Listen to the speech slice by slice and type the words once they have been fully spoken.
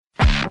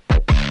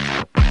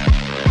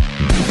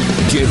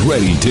Get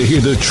ready to hear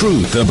the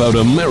truth about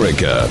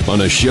America on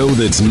a show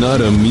that's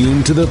not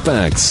immune to the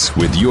facts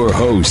with your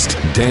host,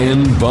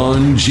 Dan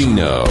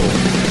Bongino.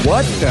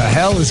 What the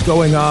hell is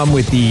going on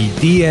with the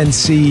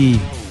DNC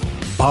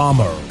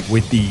bomber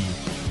with the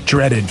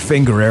dreaded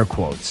finger air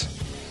quotes?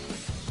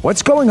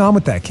 What's going on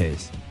with that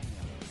case?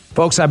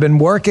 Folks, I've been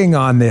working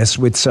on this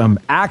with some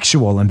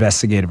actual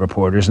investigative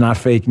reporters, not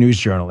fake news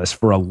journalists,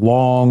 for a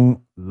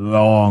long,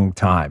 long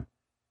time.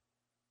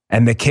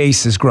 And the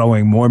case is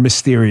growing more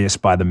mysterious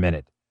by the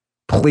minute.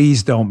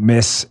 Please don't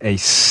miss a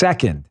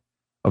second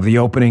of the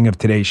opening of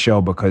today's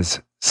show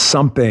because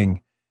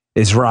something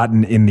is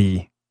rotten in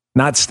the,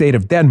 not state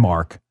of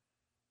Denmark,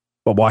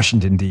 but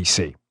Washington,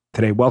 D.C.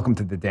 Today, welcome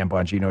to the Dan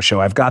Bongino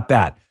Show. I've got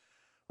that.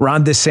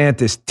 Ron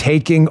DeSantis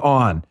taking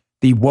on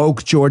the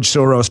woke George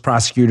Soros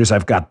prosecutors.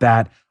 I've got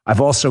that. I've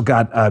also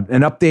got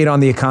an update on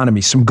the economy,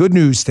 some good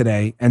news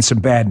today and some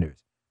bad news.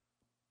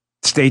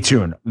 Stay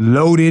tuned.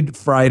 Loaded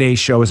Friday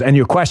shows and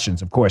your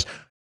questions, of course.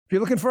 If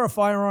you're looking for a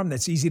firearm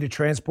that's easy to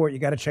transport, you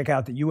got to check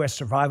out the U.S.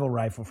 Survival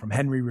Rifle from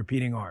Henry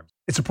Repeating Arms.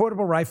 It's a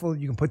portable rifle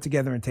you can put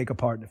together and take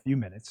apart in a few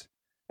minutes.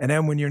 And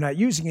then when you're not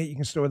using it, you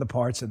can store the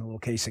parts in the little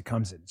case it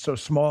comes in. It's so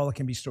small, it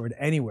can be stored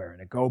anywhere, in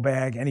a go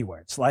bag, anywhere.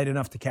 It's light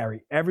enough to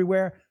carry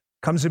everywhere.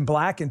 Comes in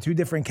black and 2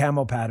 different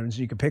camo patterns.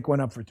 You can pick one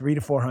up for $300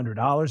 to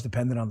 $400,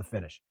 depending on the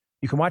finish.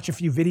 You can watch a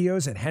few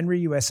videos at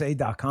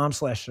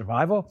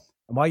henryusa.com/survival.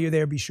 And while you're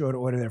there, be sure to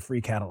order their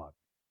free catalog.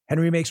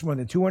 Henry makes more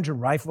than 200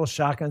 rifles,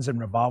 shotguns, and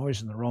revolvers,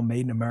 and they're all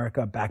made in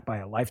America, backed by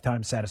a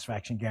lifetime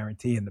satisfaction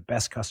guarantee and the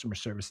best customer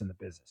service in the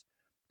business.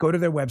 Go to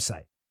their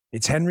website.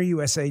 It's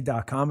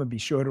henryusa.com and be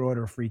sure to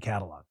order a free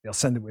catalog. They'll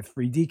send it with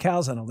free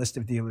decals and a list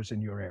of dealers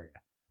in your area.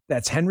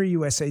 That's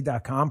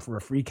henryusa.com for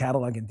a free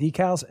catalog and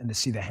decals and to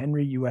see the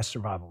Henry U.S.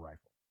 Survival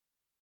Rifle.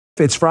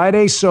 It's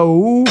Friday,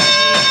 so...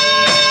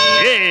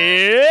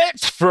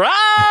 It's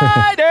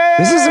Friday!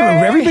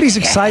 Everybody's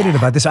excited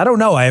about this. I don't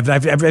know. I've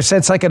said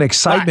it's like an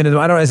excitement.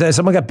 I don't know. Has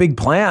someone got big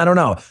plan? I don't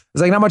know.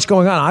 There's like not much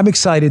going on. I'm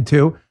excited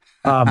too.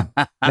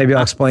 Maybe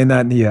I'll explain that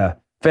in the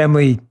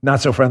family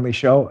not so friendly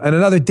show and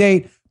another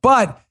date.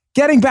 But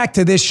getting back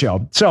to this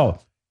show. So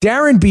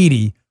Darren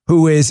Beattie,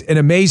 who is an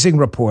amazing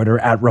reporter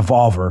at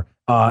Revolver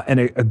and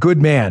a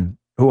good man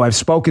who I've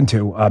spoken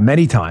to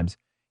many times,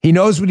 he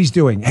knows what he's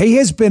doing. He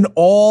has been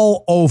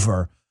all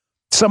over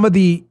some of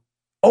the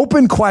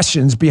open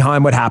questions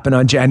behind what happened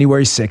on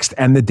January 6th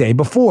and the day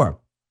before.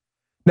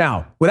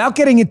 Now, without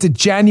getting into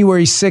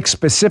January 6th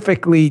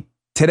specifically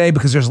today,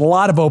 because there's a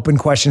lot of open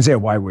questions there.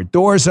 Why were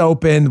doors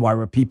open? Why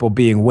were people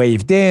being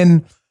waved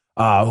in?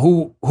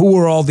 Who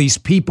were all these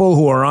people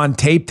who are on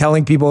tape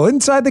telling people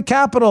inside the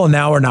Capitol and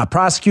now are not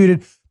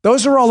prosecuted?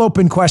 Those are all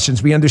open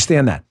questions. We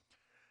understand that.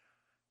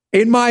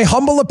 In my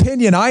humble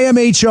opinion,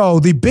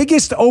 IMHO, the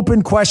biggest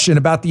open question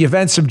about the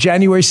events of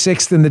January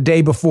 6th and the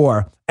day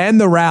before and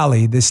the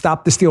rally, the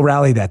Stop the Steal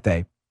rally that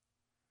day,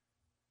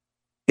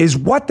 is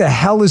what the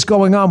hell is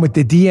going on with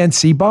the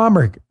DNC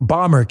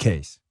bomber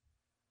case?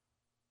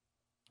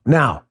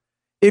 Now,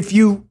 if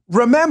you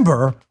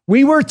remember,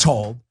 we were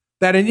told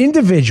that an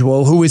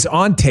individual who is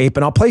on tape,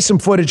 and I'll play some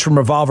footage from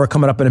Revolver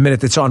coming up in a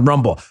minute that's on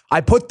Rumble.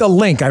 I put the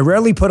link. I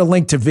rarely put a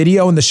link to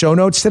video in the show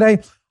notes today.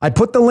 I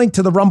put the link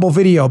to the Rumble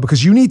video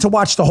because you need to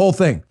watch the whole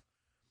thing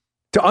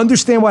to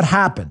understand what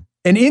happened.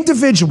 An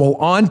individual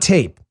on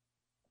tape,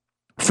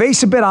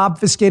 face a bit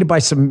obfuscated by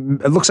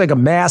it looks like a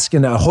mask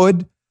and a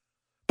hood,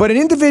 but an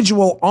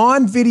individual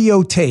on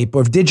videotape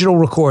of digital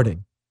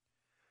recording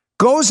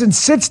goes and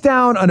sits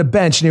down on a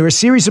bench near a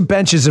series of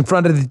benches in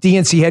front of the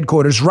DNC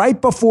headquarters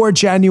right before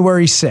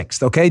January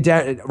 6th, okay?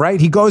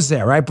 Right? He goes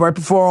there, right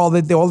before all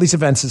these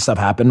events and stuff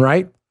happen,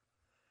 right?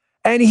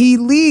 And he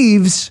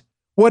leaves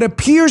what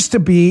appears to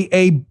be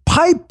a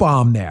pipe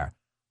bomb there.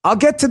 I'll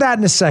get to that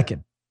in a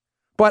second.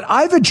 But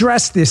I've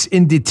addressed this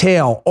in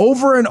detail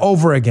over and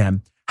over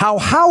again.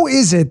 How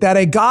is it that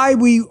a guy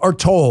we are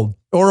told,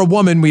 or a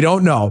woman we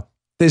don't know,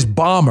 this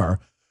bomber,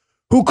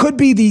 who could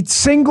be the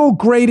single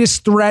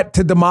greatest threat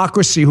to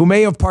democracy, who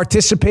may have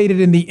participated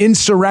in the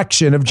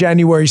insurrection of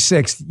January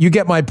 6th, you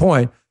get my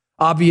point,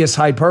 obvious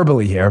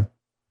hyperbole here.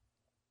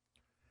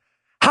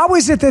 How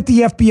is it that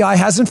the FBI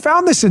hasn't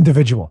found this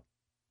individual?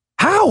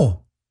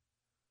 How?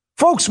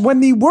 Folks,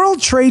 when the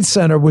World Trade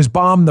Center was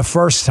bombed the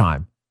first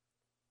time,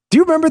 do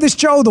you remember this,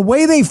 Joe? The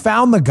way they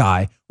found the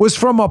guy was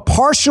from a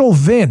partial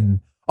VIN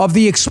of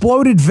the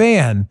exploded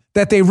van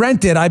that they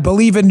rented, I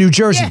believe, in New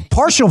Jersey. Yeah.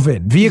 Partial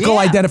VIN, vehicle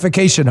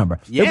identification number.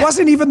 Yeah. It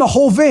wasn't even the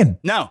whole VIN.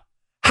 No.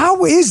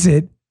 How is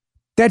it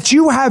that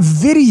you have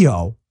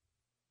video,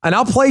 and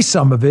I'll play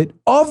some of it,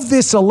 of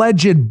this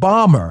alleged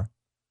bomber?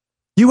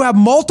 You have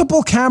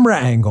multiple camera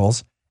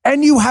angles,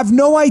 and you have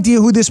no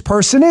idea who this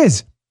person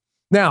is.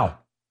 Now,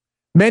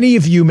 many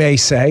of you may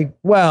say,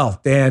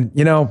 well, Dan,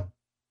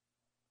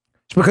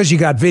 it's because you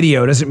got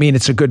video doesn't mean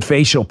it's a good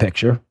facial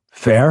picture.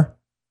 Fair.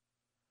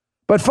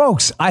 But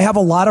folks, I have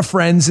a lot of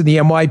friends in the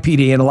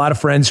NYPD and a lot of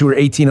friends who are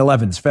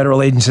 1811s,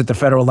 federal agents at the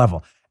federal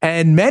level.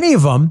 And many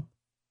of them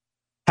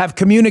have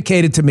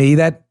communicated to me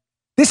that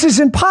This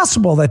is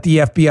impossible that the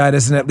FBI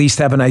doesn't at least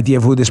have an idea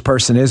of who this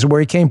person is and where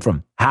he came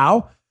from.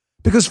 How?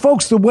 Because,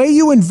 folks, the way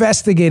you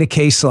investigate a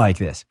case like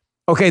this,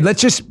 okay,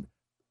 let's just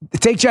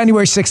take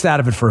January 6th out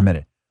of it for a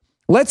minute.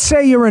 Let's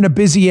say you're in a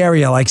busy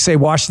area, like, say,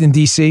 Washington,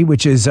 D.C.,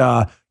 which is,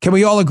 can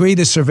we all agree,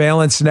 the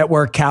surveillance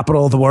network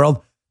capital of the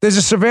world? There's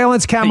a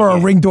surveillance camera or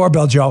a Ring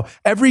doorbell, Joe,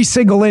 every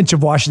single inch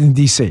of Washington,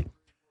 D.C.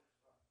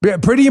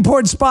 Pretty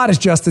important spot, as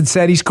Justin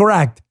said. He's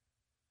correct.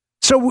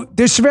 So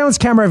there's surveillance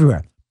camera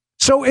everywhere.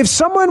 So if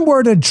someone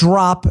were to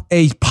drop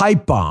a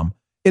pipe bomb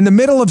in the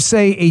middle of,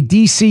 say, a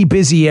D.C.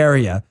 busy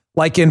area,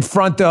 like in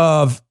front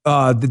of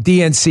the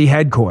DNC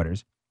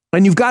headquarters,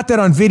 and you've got that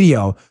on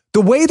video,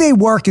 the way they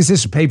work is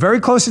this. Pay very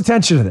close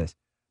attention to this.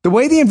 The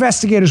way the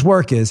investigators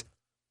work is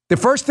the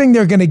first thing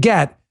they're going to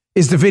get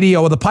is the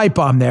video of the pipe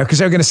bomb there, because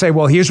they're going to say,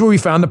 well, here's where we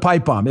found the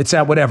pipe bomb. It's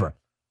at whatever,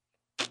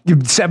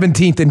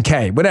 17th and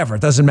K, whatever.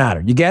 It doesn't matter.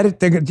 You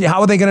get it?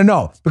 How are they going to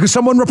know? Because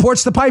someone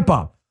reports the pipe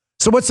bomb.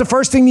 So what's the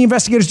first thing the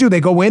investigators do?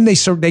 They go in, they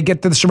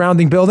get to the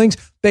surrounding buildings.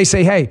 They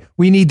say, hey,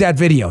 we need that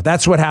video.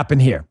 That's what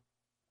happened here.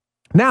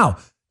 Now,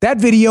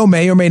 that video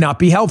may or may not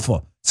be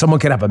helpful. Someone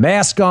could have a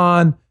mask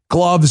on,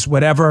 gloves,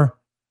 whatever.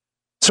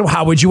 So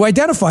how would you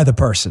identify the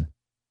person?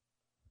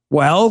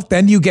 Well,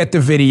 then you get the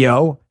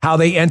video, how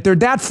they entered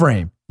that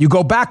frame. You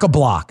go back a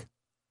block.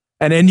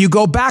 And then you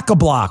go back a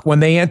block when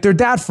they entered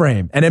that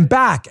frame. And then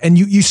back. And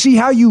you see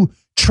how you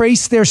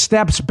trace their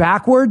steps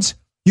backwards?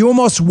 You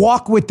almost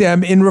walk with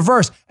them in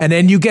reverse. And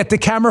then you get the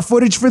camera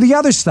footage for the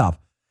other stuff.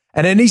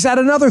 And then he's at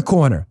another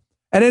corner.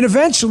 And then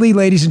eventually,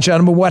 ladies and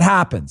gentlemen, what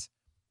happens?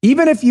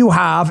 Even if you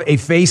have a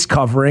face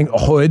covering, a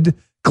hood,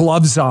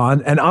 gloves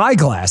on, and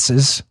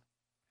eyeglasses,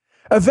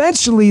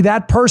 eventually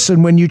that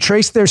person, when you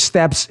trace their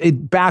steps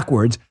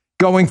backwards,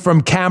 going from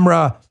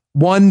camera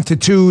 1 to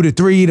 2 to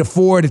 3 to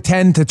 4 to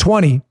 10 to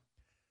 20,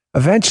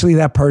 eventually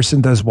that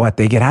person does what?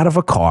 They get out of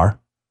a car,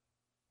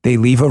 they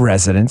leave a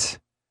residence,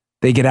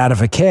 they get out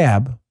of a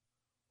cab,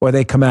 or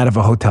they come out of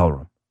a hotel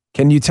room.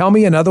 Can you tell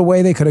me another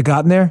way they could have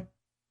gotten there?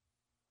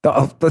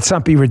 Oh, let's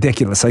not be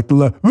ridiculous. Like,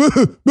 maybe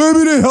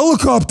they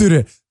helicoptered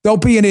it.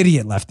 Don't be an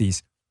idiot,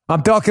 lefties.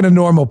 I'm talking to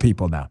normal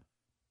people now.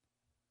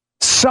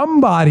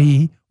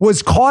 Somebody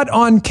was caught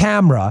on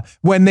camera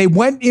when they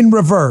went in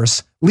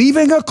reverse,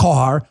 leaving a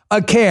car,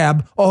 a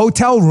cab, a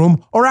hotel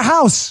room, or a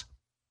house.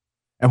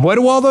 And what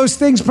do all those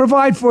things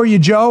provide for you,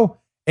 Joe?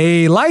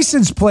 A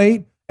license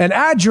plate, an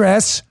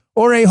address,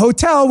 or a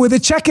hotel with a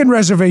check-in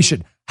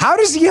reservation. How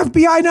does the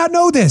FBI not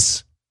know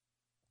this?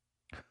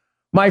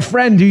 My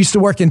friend who used to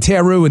work in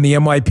Teru in the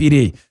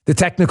NYPD, the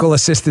Technical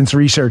Assistance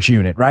Research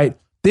Unit, right?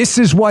 This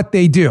is what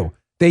they do.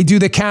 They do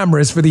the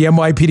cameras for the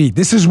NYPD.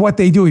 This is what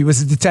they do. He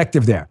was a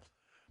detective there.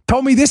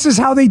 Told me this is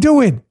how they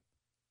do it.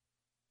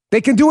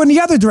 They can do it in the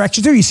other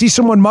direction too. You see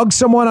someone mug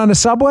someone on a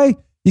subway,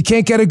 you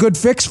can't get a good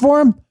fix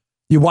for him.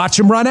 You watch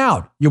him run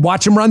out. You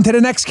watch him run to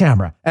the next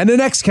camera and the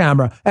next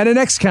camera and the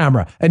next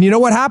camera. And you know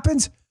what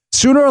happens?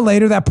 Sooner or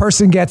later, that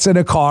person gets in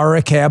a car or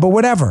a cab or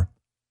whatever.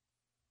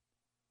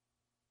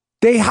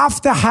 They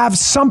have to have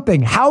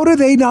something. How do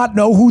they not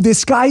know who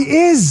this guy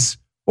is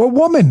or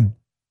woman?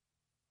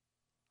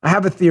 I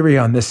have a theory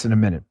on this in a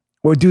minute.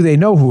 Or do they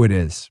know who it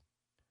is?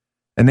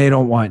 And they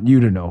don't want you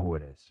to know who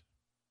it is.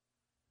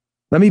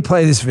 Let me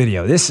play this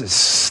video. This is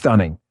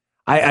stunning.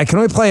 I can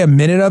only play a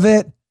minute of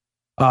it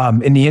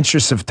in the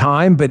interest of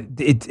time, but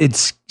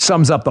it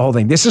sums up the whole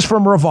thing. This is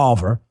from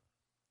Revolver.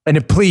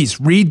 And please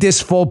read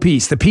this full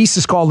piece. The piece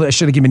is called, I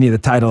should have given you the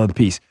title of the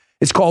piece.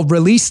 It's called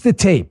Release the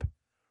Tape.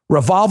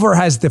 Revolver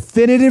has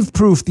definitive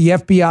proof the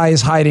FBI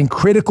is hiding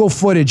critical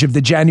footage of the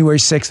January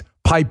 6th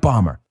pipe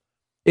bomber.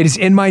 It is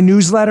in my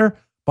newsletter,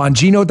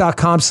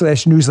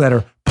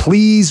 bongino.com/newsletter.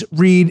 Please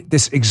read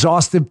this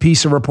exhaustive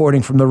piece of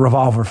reporting from the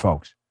Revolver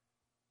folks.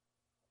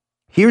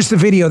 Here's the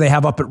video they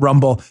have up at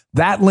Rumble.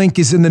 That link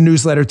is in the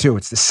newsletter too.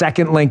 It's the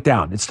second link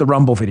down. It's the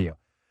Rumble video.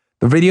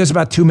 The video is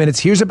about 2 minutes.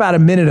 Here's about a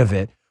minute of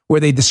it where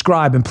they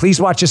describe, and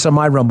please watch this on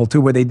my Rumble too,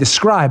 where they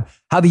describe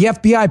how the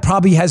FBI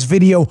probably has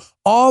video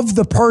of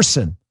the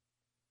person,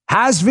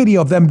 has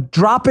video of them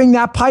dropping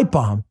that pipe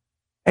bomb.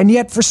 And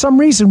yet, for some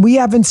reason, we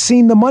haven't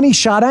seen the money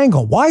shot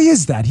angle. Why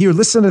is that? Here,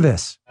 listen to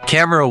this.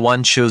 Camera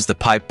 1 shows the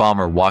pipe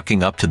bomber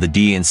walking up to the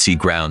DNC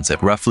grounds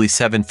at roughly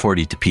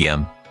 7:40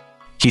 p.m.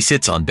 He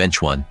sits on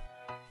bench 1.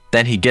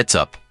 Then he gets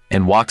up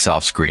and walks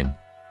off screen.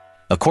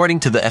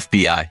 According to the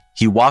FBI,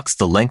 he walks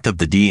the length of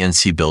the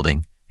DNC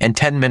building, and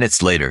 10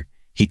 minutes later,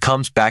 he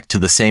comes back to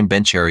the same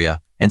bench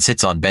area and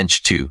sits on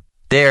bench 2.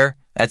 There,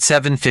 at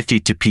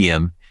 7:52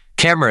 p.m.,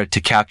 camera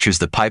 2 captures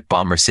the pipe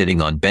bomber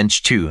sitting on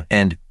bench 2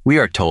 and, we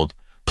are told,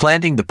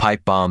 planting the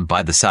pipe bomb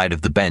by the side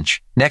of the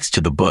bench, next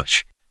to the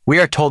bush. We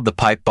are told the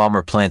pipe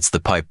bomber plants the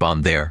pipe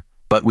bomb there,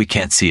 but we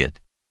can't see it.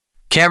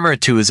 Camera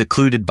 2 is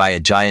occluded by a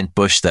giant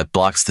bush that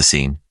blocks the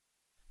scene.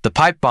 The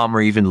pipe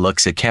bomber even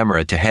looks at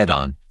camera 2 head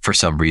on, for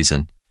some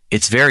reason.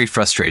 It's very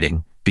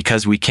frustrating,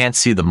 because we can't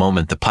see the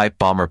moment the pipe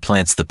bomber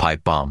plants the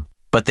pipe bomb,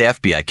 but the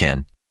FBI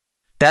can.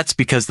 That's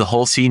because the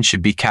whole scene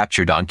should be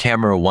captured on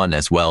camera 1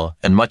 as well,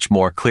 and much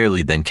more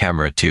clearly than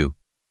camera 2.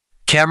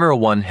 Camera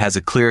 1 has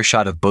a clear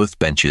shot of both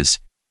benches.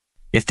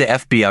 If the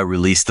FBI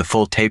released the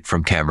full tape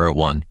from camera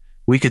 1,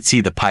 we could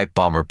see the pipe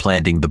bomber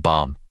planting the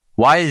bomb.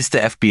 Why is the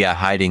FBI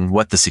hiding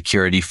the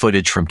security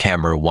footage from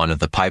camera 1 of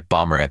the pipe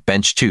bomber at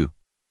bench 2?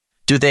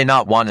 Do they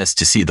not want us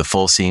to see the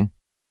full scene?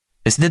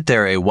 Isn't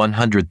there a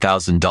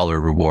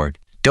 $100,000 reward?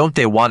 Don't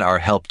they want our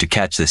help to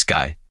catch this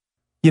guy?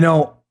 You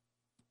know,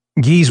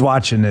 Guy's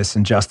watching this,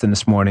 and Justin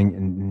this morning,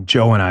 and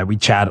Joe and I, we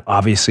chat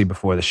obviously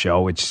before the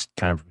show, which is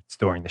kind of it's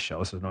during the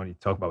show, so no need to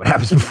talk about what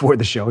happens before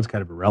the show. It's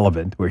kind of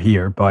irrelevant. We're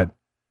here, but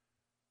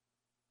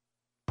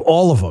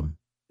all of them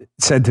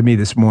said to me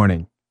this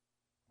morning,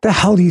 the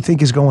hell do you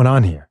think is going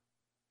on here?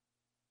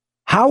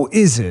 How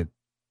is it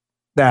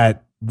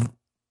that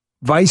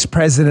Vice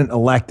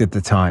President-elect at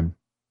the time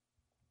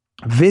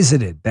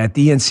visited that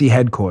DNC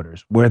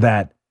headquarters where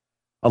that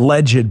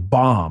alleged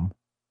bomb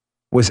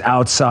was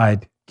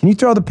outside? Can you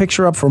throw the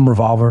picture up from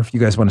Revolver if you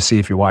guys want to see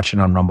if you're watching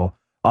on Rumble?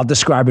 I'll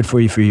describe it for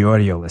you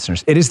audio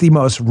listeners. It is the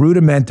most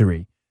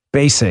rudimentary,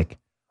 basic,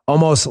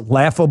 almost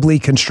laughably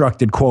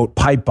constructed, quote,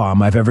 pipe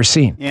bomb I've ever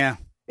seen. Yeah.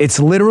 It's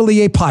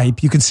literally a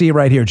pipe. You can see it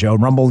right here, Joe.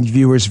 Rumble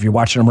viewers, if you're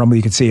watching on Rumble,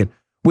 you can see it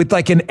with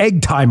like an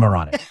egg timer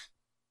on it.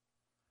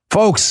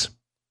 Folks,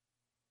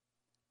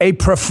 a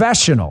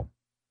professional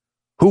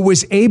who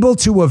was able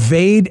to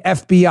evade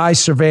FBI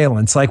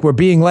surveillance, like we're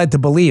being led to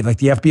believe, like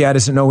the FBI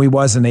doesn't know who he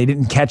was and they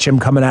didn't catch him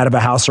coming out of a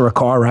house or a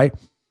car, right?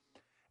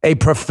 A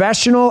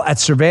professional at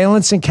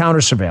surveillance and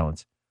counter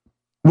surveillance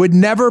would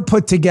never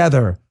put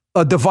together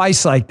a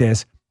device like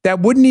this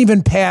that wouldn't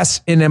even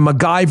pass in a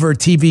MacGyver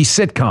TV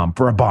sitcom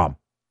for a bomb.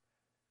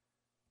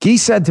 He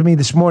said to me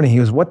this morning, he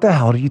goes, what the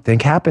hell do you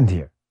think happened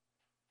here?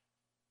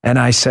 And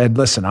I said,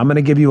 listen, I'm going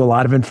to give you a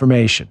lot of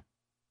information.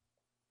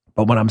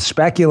 But when I'm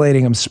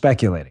speculating, I'm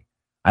speculating.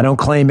 I don't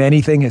claim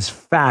anything as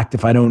fact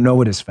if I don't know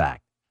it as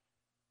fact.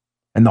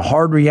 And the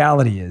hard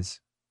reality is,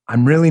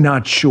 I'm really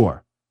not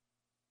sure.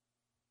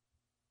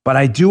 But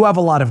I do have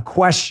a lot of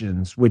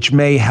questions which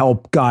may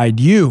help guide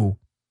you.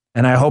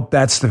 And I hope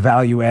that's the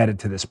value added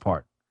to this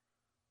part.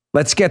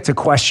 Let's get to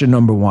question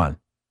number 1.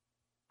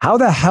 How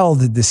the hell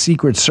did the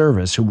Secret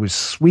Service, who was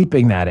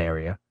sweeping that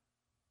area,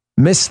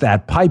 miss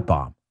that pipe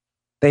bomb?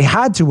 They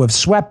had to have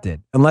swept it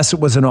unless it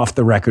was an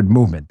off-the-record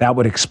movement. That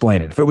would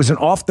explain it. If it was an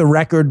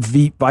off-the-record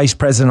Vice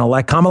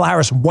President-elect, Kamala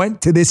Harris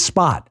went to this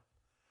spot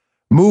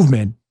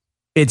movement,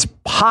 it's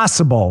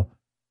possible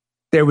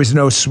there was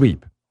no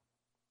sweep.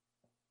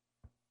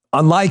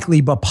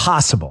 Unlikely, but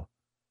possible.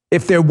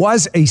 If there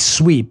was a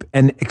sweep,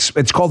 and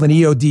it's called an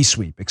EOD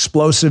sweep,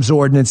 Explosives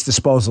Ordnance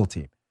Disposal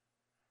Team,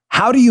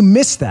 how do you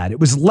miss that?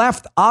 It was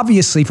left,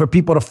 obviously, for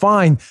people to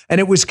find,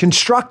 and it was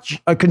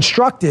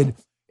constructed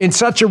in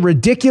such a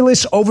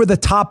ridiculous,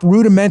 over-the-top,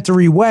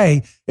 rudimentary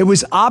way. It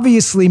was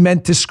obviously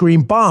meant to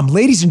scream bomb.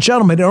 Ladies and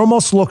gentlemen, it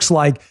almost looks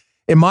like,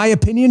 in my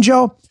opinion,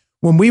 Joe,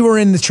 when we were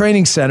in the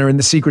training center in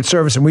the Secret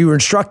Service and we were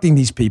instructing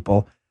these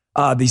people,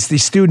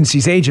 these students,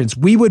 these agents,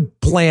 we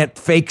would plant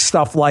fake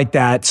stuff like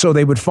that so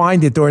they would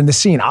find it during the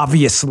scene.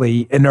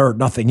 Obviously, inert,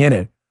 nothing in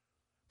it.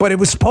 But it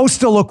was supposed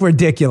to look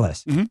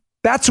ridiculous. Mm-hmm.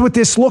 That's what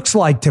this looks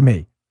like to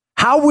me.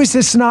 How was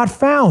this not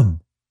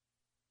found?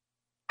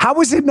 How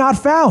was it not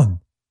found?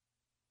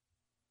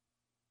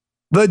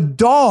 The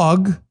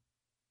dog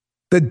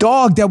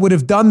that would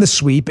have done the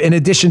sweep, in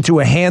addition to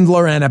a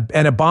handler and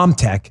a bomb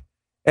tech,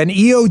 an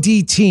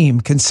EOD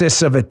team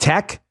consists of a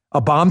tech,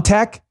 a bomb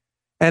tech,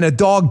 and a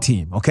dog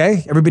team,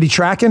 okay? Everybody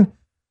tracking?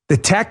 The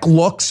tech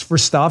looks for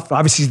stuff.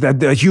 Obviously,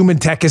 the human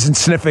tech isn't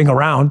sniffing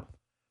around.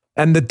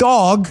 And the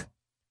dog,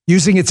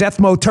 using its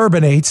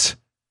ethmoturbinates,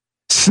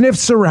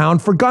 sniffs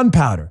around for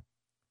gunpowder.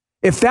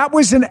 If that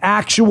was an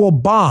actual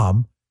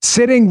bomb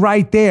sitting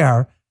right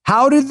there,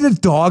 how did the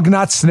dog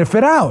not sniff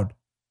it out?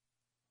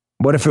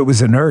 What if it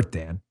was inert,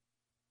 Dan?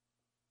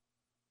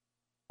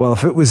 Well,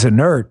 if it was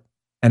inert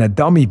and a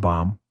dummy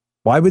bomb,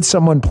 why would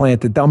someone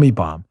plant a dummy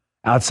bomb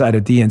outside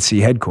of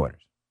DNC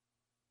headquarters?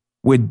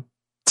 Would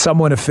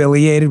someone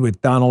affiliated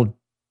with Donald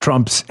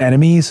Trump's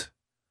enemies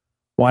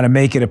want to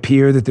make it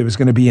appear that there was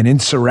going to be an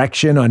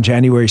insurrection on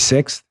January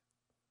 6th?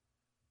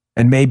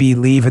 And maybe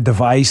leave a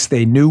device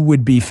they knew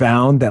would be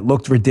found that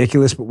looked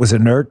ridiculous but was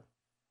inert,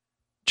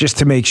 just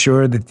to make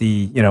sure that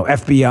the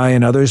FBI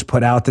and others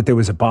put out that there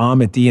was a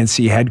bomb at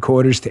DNC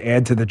headquarters to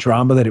add to the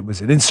drama that it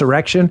was an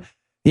insurrection?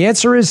 The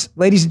answer is,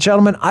 ladies and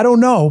gentlemen, I don't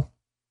know.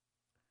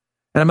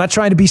 And I'm not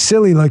trying to be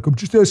silly, like I'm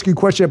just asking a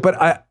question,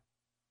 but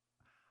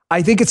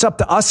I think it's up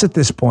to us at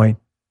this point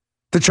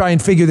to try and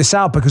figure this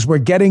out, because we're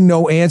getting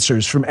no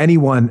answers from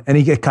anyone,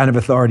 any kind of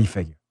authority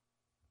figure.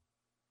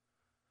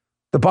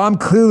 The bomb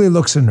clearly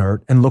looks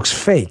inert and looks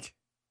fake.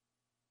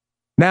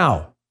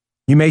 Now,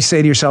 you may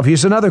say to yourself,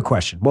 here's another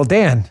question. Well,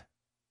 Dan,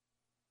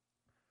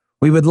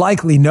 we would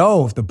likely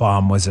know if the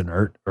bomb was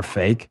inert or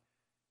fake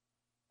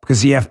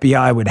because the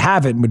FBI would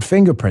have it and would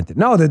fingerprint it.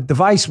 No, the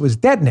device was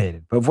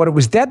detonated. But if it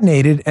was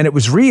detonated and it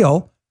was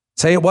real,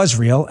 say it was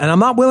real, and I'm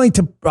not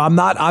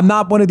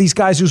one of these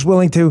guys who's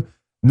willing to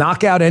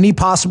knock out any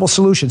possible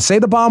solution. Say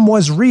the bomb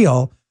was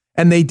real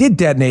and they did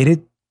detonate it.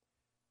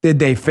 Did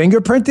they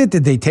fingerprint it?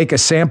 Did they take a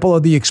sample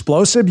of the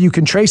explosive? You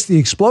can trace the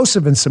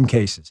explosive in some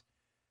cases.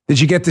 Did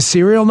you get the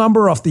serial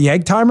number off the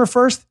egg timer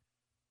first?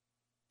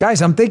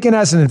 Guys, I'm thinking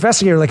as an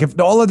investigator, like if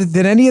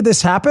did any of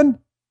this happen?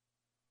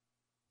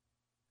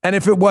 And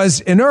if it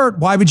was inert,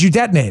 why would you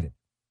detonate it?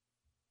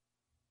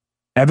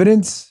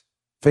 Evidence,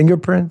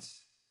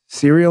 fingerprints,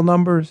 serial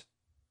numbers,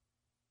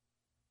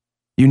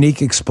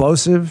 unique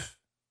explosive,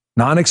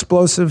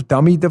 non-explosive,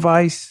 dummy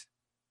device.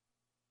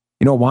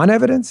 You don't want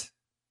evidence?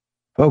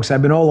 Folks,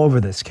 I've been all over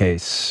this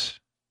case.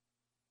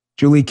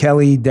 Julie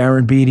Kelly,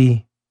 Darren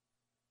Beatty,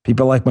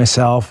 people like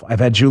myself. I've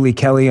had Julie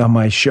Kelly on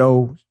my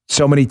show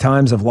so many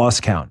times I've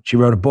lost count. She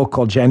wrote a book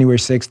called January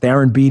 6th.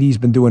 Darren Beatty's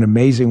been doing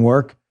amazing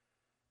work.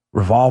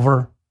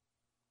 Revolver.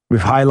 We've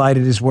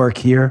highlighted his work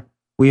here.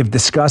 We have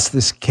discussed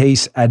this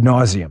case ad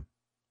nauseum.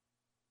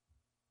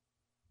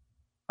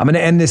 I'm going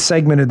to end this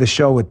segment of the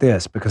show with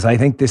this because I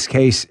think this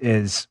case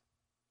is...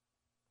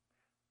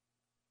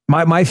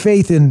 My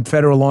faith in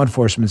federal law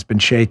enforcement has been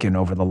shaken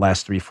over the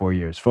last 3-4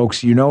 years.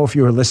 Folks, you know, if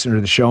you're a listener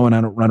to the show and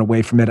I don't run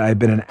away from it, I've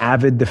been an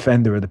avid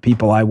defender of the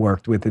people I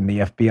worked with in the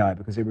FBI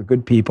because they were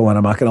good people, and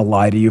I'm not going to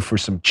lie to you for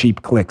some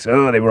cheap clicks.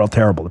 Oh, they were all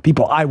terrible. The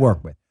people I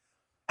work with.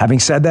 Having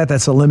said that,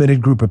 that's a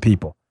limited group of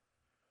people.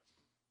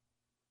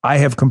 I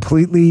have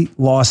completely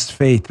lost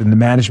faith in the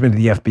management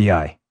of the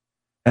FBI.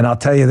 And I'll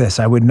tell you this,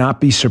 I would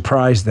not be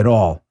surprised at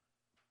all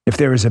if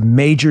there is a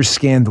major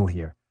scandal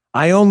here.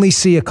 I only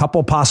see a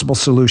couple possible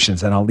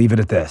solutions, and I'll leave it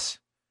at this.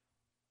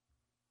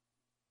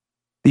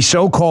 The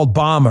so-called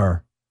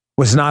bomber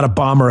was not a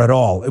bomber at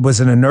all. It was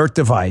an inert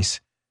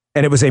device,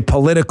 and it was a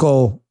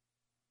political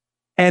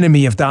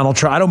enemy of Donald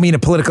Trump. I don't mean a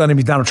political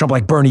enemy of Donald Trump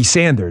like Bernie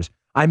Sanders.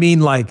 I mean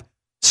like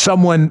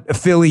someone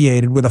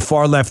affiliated with a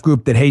far-left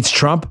group that hates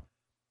Trump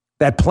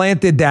that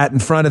planted that in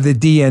front of the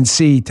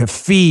DNC to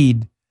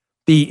feed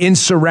the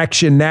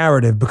insurrection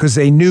narrative because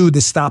they knew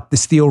the Stop the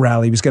Steal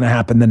rally was going to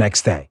happen the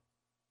next day.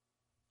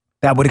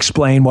 That would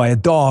explain why a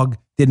dog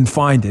didn't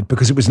find it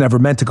because it was never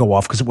meant to go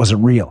off because it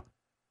wasn't real.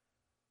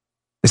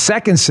 The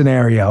second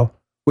scenario,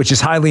 which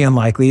is highly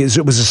unlikely, is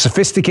it was a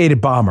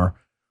sophisticated bomber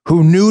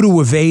who knew to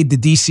evade the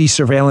DC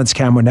surveillance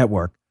camera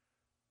network,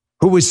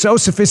 who was so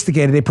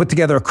sophisticated they put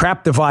together a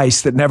crap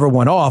device that never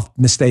went off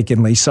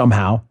mistakenly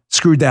somehow,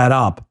 screwed that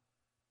up.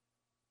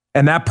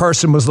 And that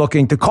person was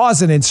looking to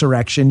cause an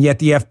insurrection, yet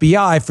the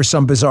FBI, for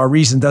some bizarre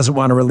reason, doesn't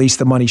want to release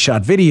the money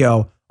shot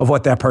video of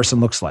what that person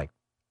looks like.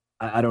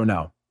 I don't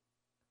know.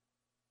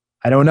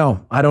 I don't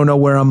know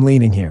where I'm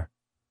leaning here.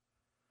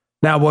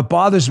 Now, what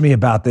bothers me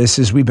about this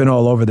is we've been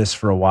all over this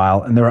for a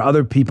while, and there are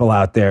other people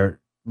out there,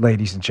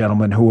 ladies and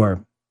gentlemen, who are,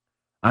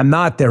 I'm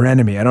not their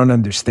enemy. I don't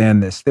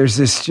understand this. There's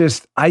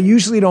this I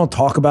usually don't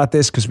talk about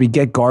this because we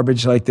get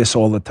garbage like this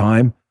all the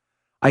time.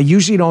 I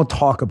usually don't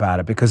talk about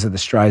it because of the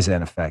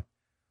Streisand effect.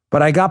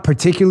 But I got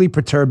particularly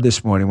perturbed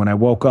this morning when I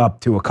woke up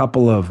to a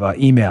couple of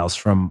emails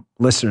from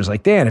listeners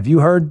like, Dan, have you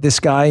heard this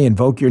guy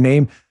invoke your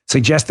name,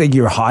 suggesting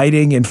you're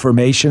hiding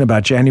information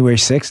about January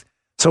 6th?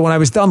 So when I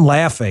was done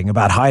laughing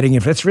about hiding,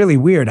 if it's really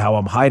weird how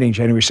I'm hiding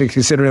January 6th,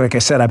 considering, like I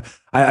said,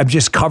 I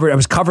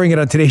was covering it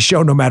on today's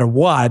show no matter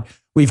what.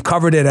 We've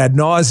covered it ad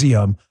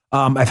nauseum.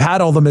 I've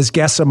had all them as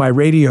guests on my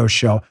radio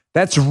show.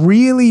 That's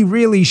really,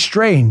 really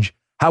strange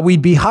how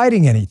we'd be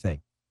hiding anything.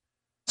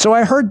 So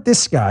I heard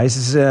this guy, this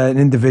is an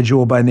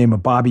individual by the name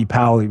of Bobby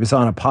Powell. He was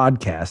on a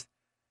podcast,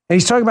 and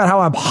he's talking about how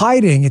I'm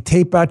hiding a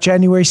tape about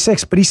January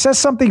 6th. But he says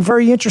something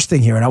very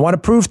interesting here, and I want to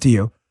prove to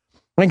you,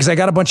 because I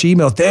got a bunch of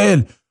emails.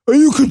 Dan, are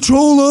you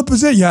control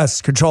opposite?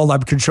 Yes, control.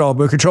 I'm controlled.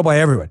 We're controlled by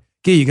everyone.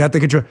 Gee, you got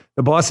the control.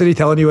 The boss, is he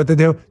telling you what to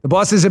do? The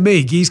boss isn't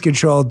me. Gee's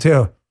controlled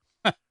too.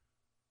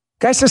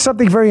 Guy says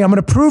something I'm going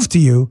to prove to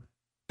you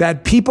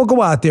that people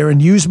go out there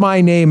and use my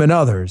name and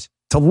others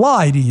to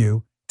lie to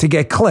you to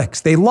get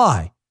clicks. They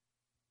lie.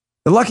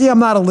 They're lucky I'm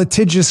not a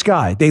litigious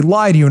guy. They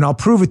lie to you, and I'll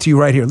prove it to you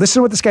right here. Listen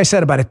to what this guy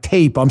said about a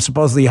tape I'm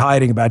supposedly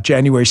hiding about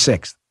January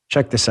 6th.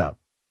 Check this out.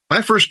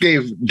 I first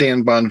gave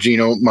Dan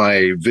Bongino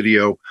my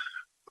video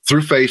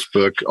through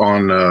Facebook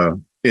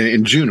on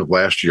in June of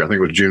last year. I think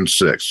it was June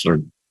 6th,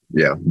 or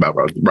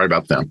right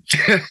about then.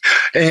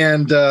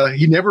 And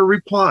he never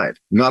replied,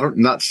 not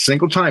a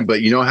single time.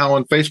 But you know how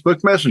on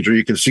Facebook Messenger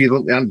you can see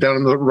down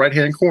in the right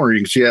hand corner,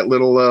 you can see that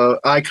little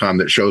icon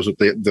that shows that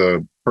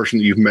the person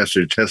that you've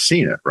messaged has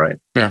seen it, right?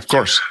 Yeah, of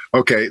course.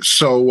 Okay,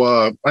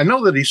 so I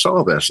know that he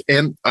saw this,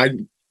 and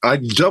I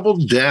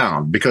doubled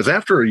down because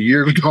after a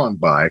year had gone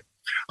by,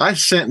 I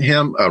sent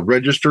him a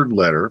registered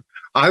letter.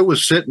 I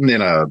was sitting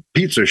in a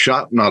pizza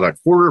shop not a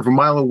quarter of a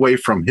mile away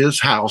from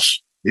his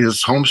house,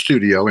 his home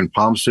studio in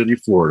Palm City,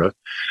 Florida,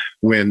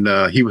 when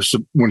he was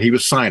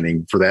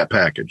signing for that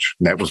package.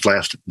 And that was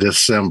last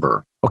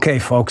December. Okay,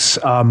 folks,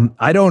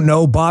 I don't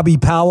know Bobby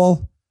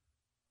Powell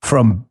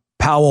from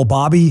Powell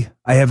Bobby.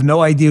 I have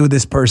no idea who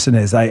this person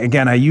is.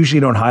 I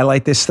usually don't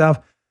highlight this stuff.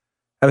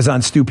 I was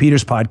on Stu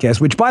Peters' podcast,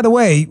 which, by the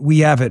way, we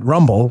have at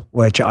Rumble,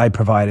 which I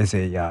provide as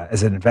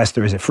an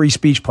investor, as a free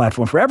speech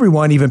platform for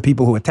everyone, even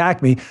people who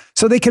attack me.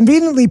 So they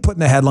conveniently put in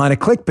the headline a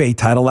clickbait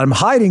title that I'm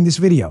hiding this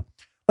video.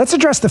 Let's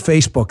address the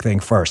Facebook thing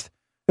first.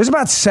 There's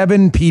about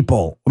 7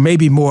 people, or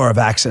maybe more, have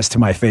access to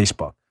my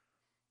Facebook.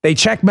 They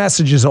check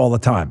messages all the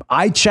time.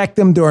 I check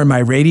them during my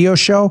radio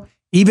show.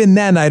 Even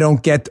then, I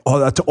don't get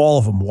to all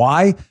of them.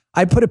 Why?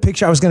 I put a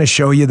picture. I was going to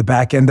show you the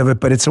back end of it,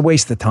 but it's a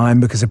waste of time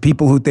because of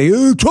people who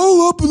think,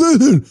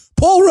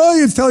 Paul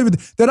Ryan's telling me.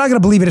 They're not going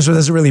to believe it, so it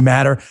doesn't really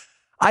matter.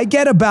 I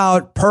get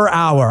about per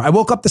hour. I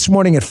woke up this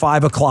morning at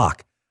 5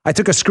 o'clock. I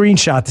took a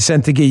screenshot to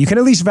send to Guy. You can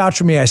at least vouch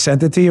for me. I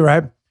sent it to you,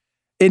 right?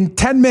 In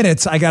 10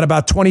 minutes, I got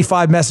about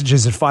 25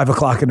 messages at 5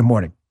 o'clock in the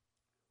morning.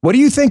 What do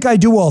you think I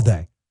do all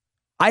day?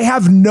 I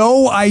have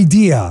no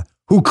idea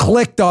who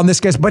clicked on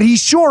this guest, but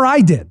he's sure I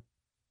did.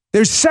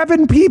 There's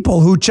 7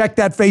 people who checked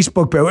that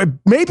Facebook page,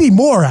 maybe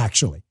more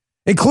actually,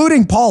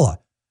 including Paula.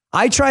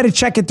 I try to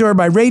check it during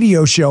my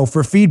radio show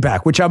for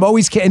feedback, which I'm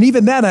always, and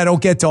even then I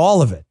don't get to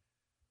all of it.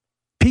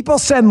 People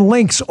send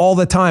links all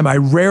the time. I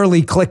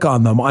rarely click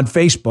on them on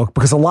Facebook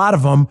because a lot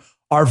of them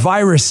are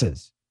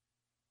viruses.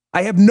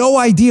 I have no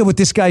idea what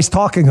this guy's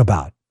talking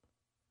about.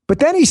 But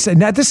then he said,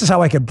 now this is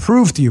how I can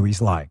prove to you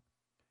he's lying.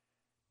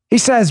 He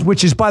says,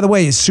 which is, by the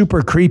way, is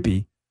super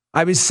creepy.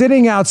 I was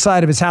sitting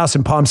outside of his house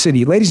in Palm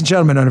City. Ladies and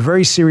gentlemen, on a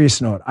very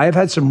serious note, I have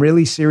had some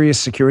really serious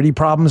security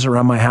problems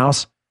around my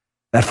house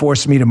that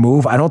forced me to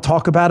move. I don't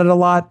talk about it a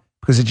lot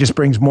because it just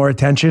brings more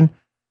attention.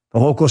 The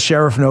local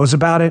sheriff knows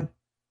about it.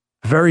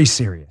 Very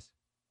serious.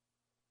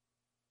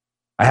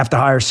 I have to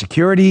hire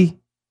security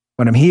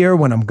when I'm here,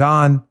 when I'm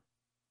gone.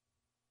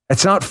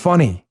 It's not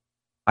funny.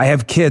 I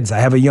have kids. I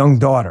have a young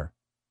daughter.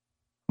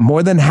 I'm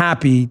more than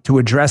happy to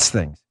address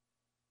things.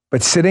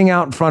 But sitting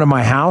out in front of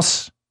my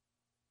house.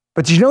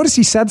 But did you notice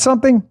he said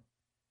something?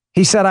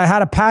 He said, I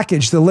had a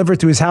package delivered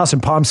to his house in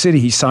Palm City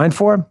he signed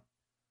for.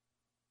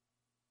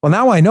 Well,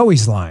 now I know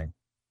he's lying.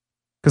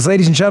 Because,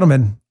 ladies and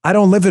gentlemen, I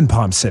don't live in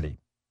Palm City.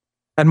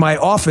 And my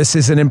office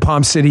isn't in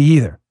Palm City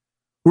either.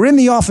 We're in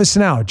the office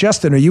now.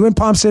 Justin, are you in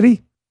Palm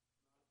City?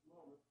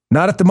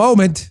 Not at the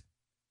moment.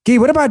 Guy,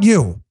 what about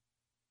you?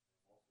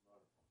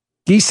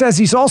 Guy says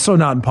he's also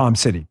not in Palm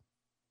City.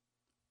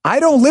 I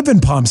don't live in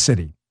Palm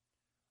City.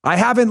 I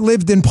haven't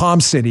lived in Palm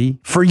City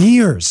for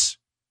years.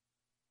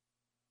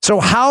 So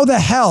how the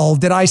hell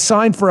did I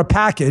sign for a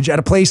package at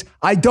a place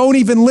I don't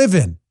even live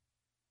in?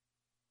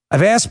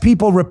 I've asked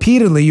people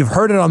repeatedly, you've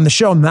heard it on the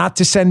show, not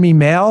to send me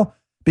mail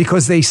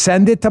because they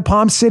send it to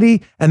Palm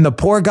City and the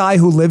poor guy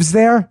who lives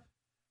there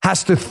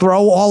has to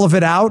throw all of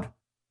it out.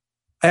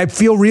 I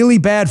feel really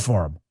bad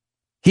for him.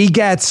 He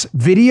gets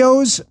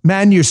videos,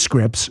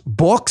 manuscripts,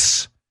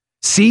 books,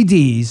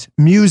 CDs,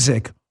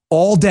 music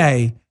all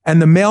day,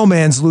 and the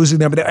mailman's losing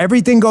them.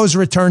 Everything goes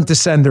return to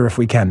sender if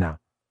we can now.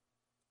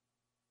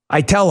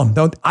 I tell him,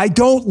 I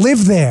don't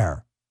live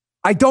there.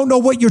 I don't know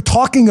what you're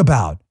talking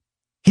about.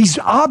 He's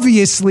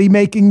obviously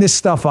making this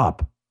stuff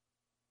up.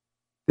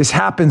 This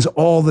happens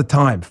all the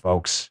time,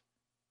 folks.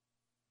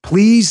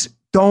 Please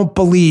don't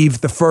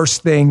believe the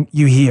first thing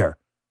you hear.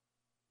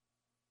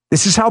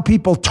 This is how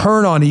people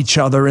turn on each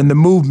other in the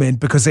movement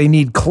because they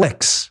need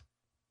clicks.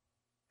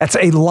 That's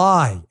a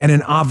lie and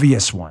an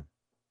obvious one.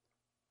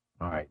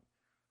 All right.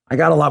 I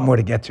got a lot more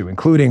to get to,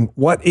 including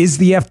what is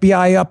the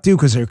FBI up to?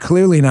 Because they're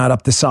clearly not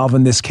up to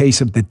solving this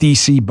case of the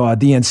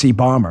DNC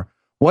bomber.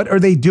 What are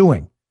they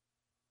doing?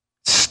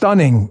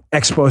 Stunning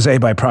expose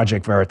by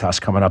Project Veritas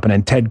coming up, and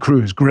then Ted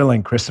Cruz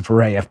grilling Christopher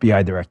Wray,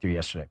 FBI director,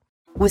 yesterday.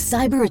 With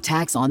cyber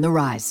attacks on the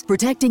rise,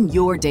 protecting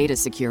your data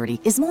security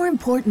is more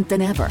important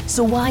than ever.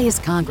 So why is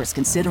Congress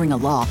considering a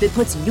law that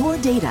puts your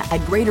data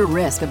at greater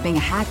risk of being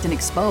hacked and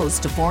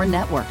exposed to foreign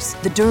networks?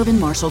 The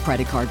Durbin-Marshall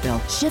credit card bill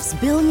shifts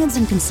billions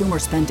in consumer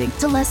spending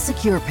to less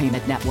secure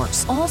payment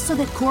networks, all so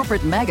that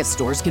corporate mega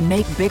stores can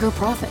make bigger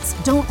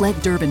profits. Don't let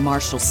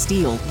Durbin-Marshall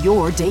steal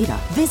your data.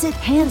 Visit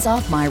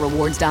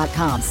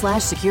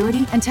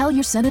handsoffmyrewards.com/security and tell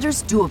your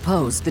senators to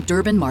oppose the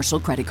Durbin-Marshall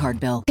credit card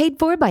bill. Paid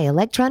for by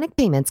Electronic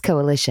Payments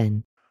Coalition.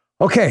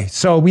 Okay,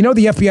 so we know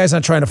the FBI is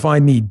not trying to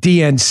find the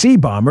DNC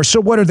bomber,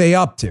 so what are they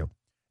up to?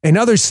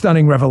 Another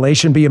stunning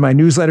revelation, be in my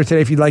newsletter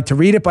today if you'd like to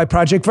read it, by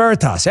Project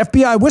Veritas.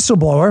 FBI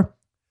whistleblower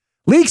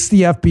leaks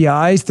the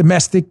FBI's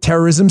domestic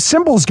terrorism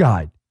symbols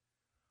guide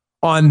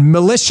on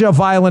militia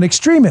violent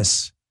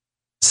extremists,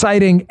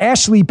 citing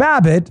Ashley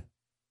Babbitt,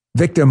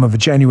 victim of a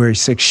January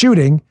 6th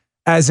shooting,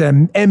 as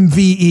an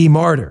MVE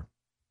martyr.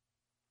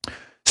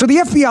 So the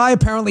FBI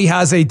apparently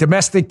has a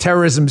domestic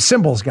terrorism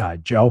symbols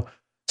guide, Joe.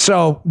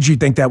 So do you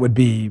think that would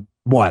be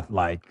what?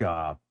 Like,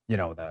 the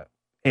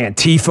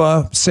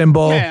Antifa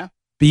symbol, yeah.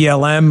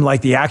 BLM,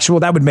 like the actual,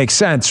 that would make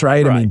sense,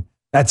 right? I mean,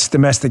 that's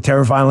domestic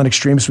terror, violent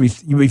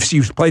extremists.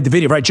 You've played the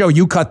video, right? Joe,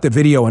 you cut the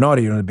video and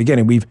audio in the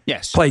beginning. We've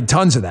played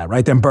tons of that,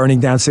 right? Them burning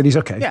down cities.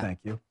 Okay, thank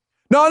you.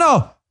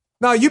 No,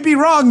 you'd be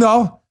wrong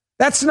though.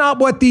 That's not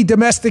what the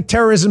domestic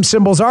terrorism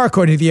symbols are,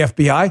 according to the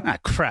FBI. Ah,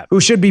 crap. Who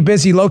should be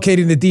busy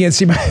locating the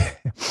DNC. A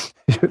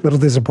little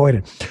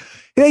disappointed.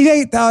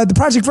 The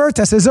Project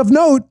Veritas says, of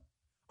note,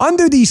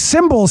 under the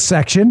symbols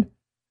section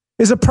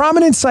is a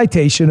prominent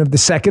citation of the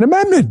Second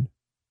Amendment,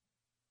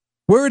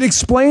 where it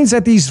explains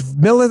that these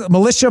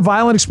militia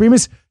violent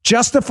extremists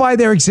justify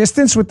their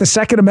existence with the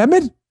Second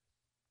Amendment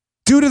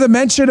due to the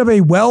mention of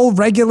a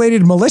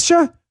well-regulated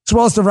militia, as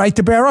well as the right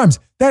to bear arms.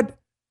 That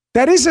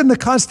That is in the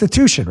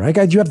Constitution, right,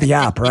 guys? You have the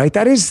app, right?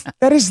 That is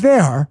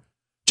there.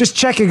 Just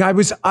checking. I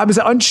was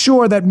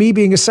unsure that me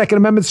being a Second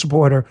Amendment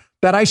supporter,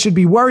 that I should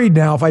be worried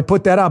now if I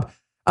put that up,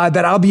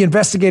 that I'll be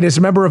investigated as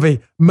a member of a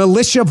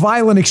militia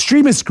violent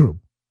extremist group.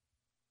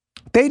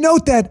 They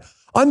note that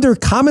under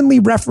commonly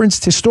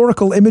referenced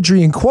historical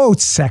imagery in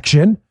quotes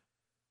section,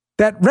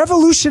 that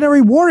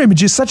Revolutionary War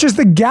images such as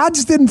the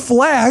Gadsden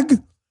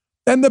flag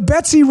and the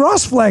Betsy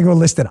Ross flag are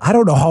listed. I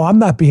don't know how I'm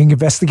not being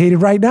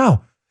investigated right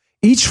now.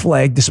 Each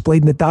flag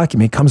displayed in the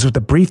document comes with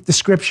a brief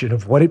description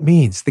of what it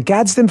means. The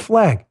Gadsden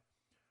flag.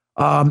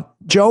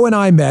 Joe and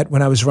I met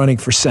when I was running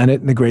for Senate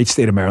in the great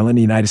state of Maryland,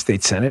 the United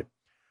States Senate.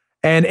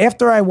 And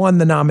after I won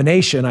the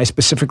nomination, I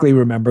specifically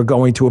remember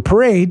going to a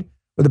parade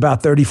with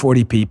about 30,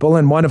 40 people,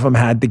 and one of them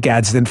had the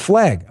Gadsden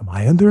flag. Am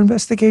I under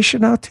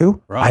investigation now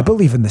too? Right. I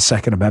believe in the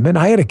Second Amendment.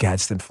 I had a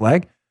Gadsden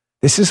flag.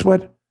 This is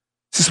what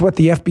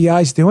the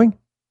FBI is doing?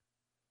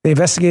 They're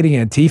investigating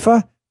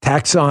Antifa,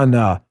 attacks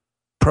on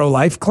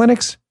pro-life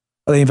clinics.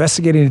 Are they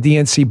investigating the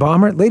DNC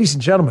bomber? Ladies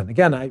and gentlemen,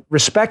 again, I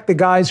respect the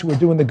guys who are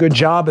doing the good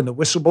job and the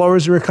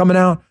whistleblowers who are coming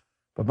out,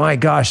 but my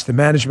gosh, the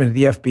management of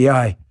the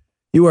FBI,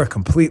 you are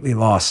completely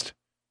lost.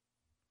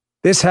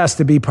 This has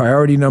to be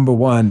priority number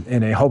one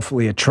in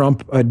hopefully a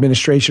Trump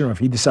administration, or if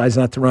he decides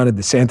not to run a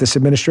DeSantis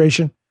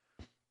administration.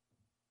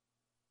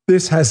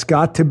 This has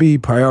got to be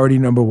priority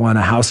number one,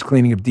 a house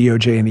cleaning of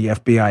DOJ and the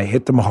FBI.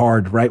 Hit them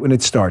hard right when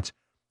it starts.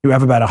 You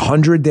have about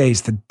 100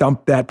 days to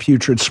dump that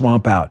putrid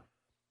swamp out.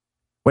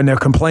 When they're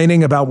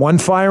complaining about one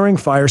firing,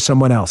 fire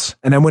someone else.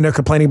 And then when they're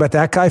complaining about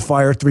that guy,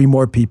 fire 3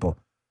 more people.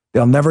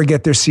 They'll never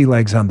get their sea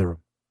legs under them.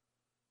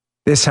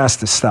 This has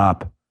to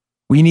stop.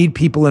 We need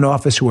people in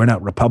office who are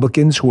not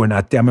Republicans, who are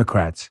not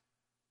Democrats.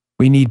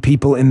 We need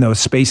people in those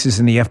spaces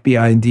in the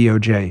FBI and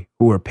DOJ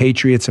who are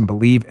patriots and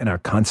believe in our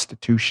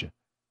Constitution.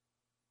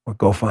 Or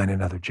go find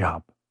another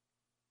job.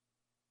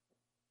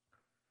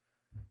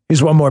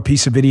 Here's one more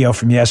piece of video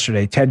from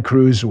yesterday. Ted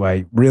Cruz, who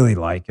I really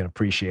like and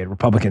appreciate,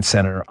 Republican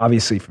senator,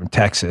 obviously from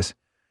Texas.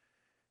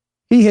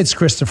 He hits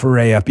Christopher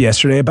Wray up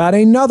yesterday about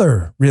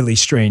another really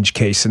strange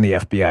case in the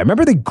FBI.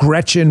 Remember the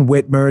Gretchen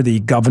Whitmer,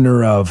 the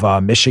governor of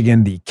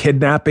Michigan, the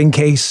kidnapping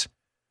case,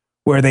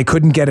 where they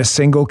couldn't get a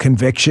single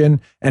conviction,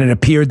 and it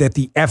appeared that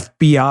the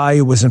FBI,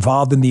 who was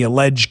involved in the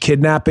alleged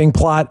kidnapping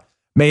plot,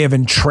 may have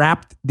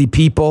entrapped the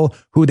people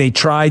who they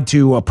tried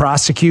to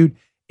prosecute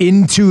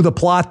into the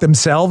plot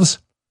themselves?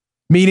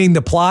 Meaning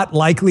the plot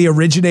likely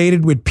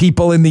originated with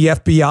people in the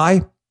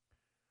FBI?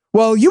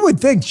 Well, you would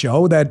think,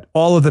 Joe, that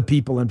all of the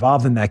people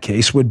involved in that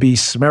case would be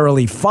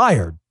summarily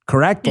fired,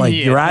 correct? Like,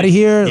 you're out of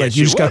here. Yes, like,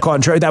 you just got caught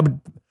in trouble. That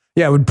would,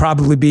 it would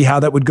probably be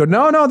how that would go.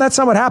 No, that's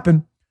not what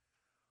happened.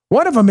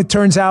 One of them, it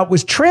turns out,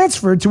 was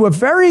transferred to a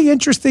very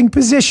interesting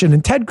position.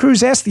 And Ted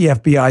Cruz asked the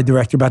FBI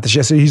director about this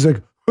yesterday. He's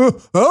like, I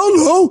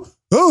don't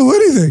know.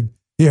 Anything.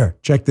 Here,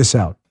 check this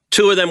out.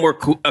 2 of them were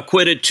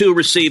acquitted. 2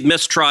 received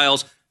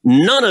mistrials.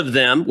 None of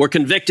them were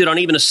convicted on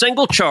even a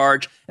single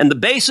charge, and the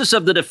basis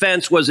of the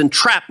defense was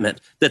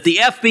entrapment, that the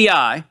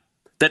FBI,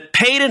 that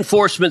paid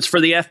enforcements for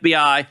the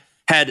FBI,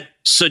 had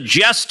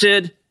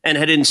suggested and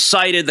had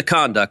incited the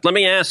conduct. Let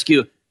me ask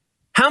you,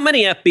 how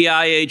many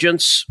FBI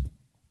agents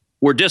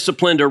were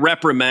disciplined or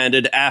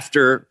reprimanded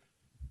after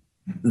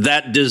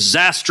that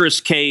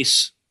disastrous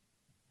case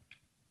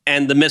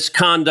and the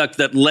misconduct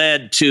that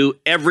led to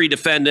every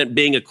defendant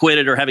being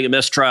acquitted or having a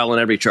mistrial on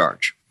every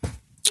charge?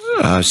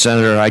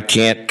 Senator, I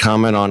can't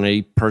comment on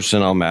a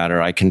personnel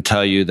matter. I can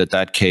tell you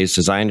that case,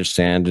 as I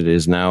understand it,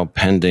 is now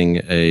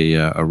pending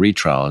a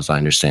retrial, as I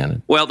understand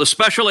it. Well, the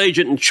special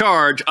agent in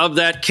charge of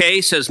that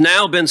case has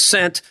now been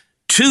sent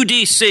to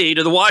D.C.,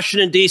 to the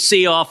Washington,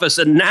 D.C. office,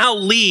 and now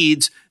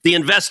leads the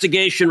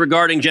investigation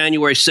regarding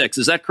January 6th.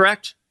 Is that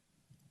correct?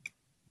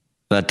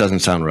 That doesn't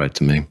sound right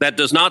to me. That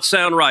does not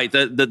sound right.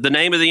 The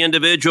name of the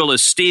individual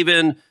is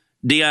Stephen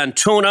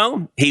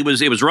D'Antuono. He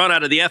was run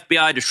out of the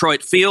FBI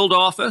Detroit field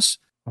office.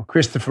 Well,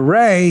 Christopher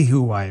Wray,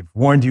 who I've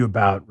warned you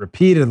about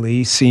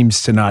repeatedly,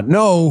 seems to not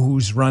know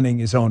who's running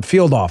his own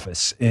field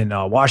office in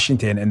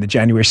Washington and the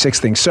January 6th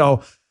thing.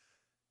 So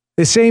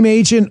the same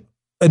agent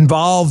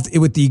involved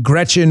with the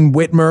Gretchen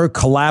Whitmer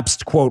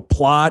collapsed, quote,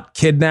 plot,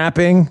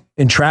 kidnapping,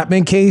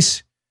 entrapment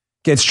case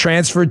gets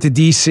transferred to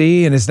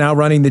D.C. and is now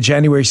running the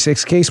January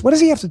 6th case. What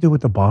does he have to do with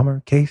the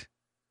bomber case?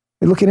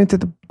 Are you looking into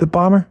the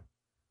bomber?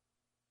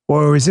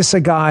 Or is this a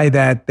guy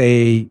that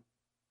they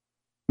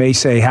may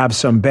say have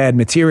some bad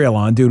material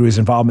on due to his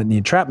involvement in the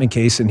entrapment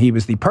case, and he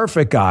was the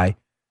perfect guy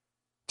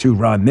to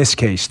run this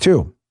case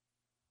too?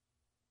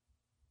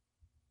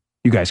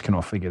 You guys can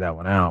all figure that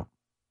one out.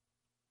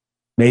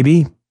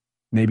 Maybe,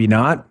 maybe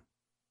not.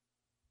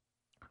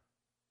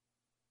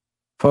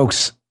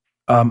 Folks,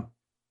 let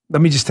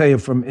me just tell you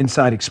from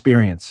inside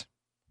experience,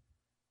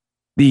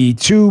 the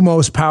 2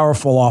 most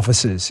powerful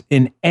offices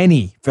in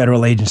any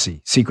federal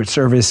agency, Secret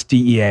Service,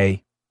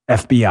 DEA,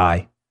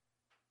 FBI,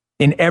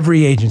 in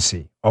every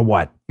agency, or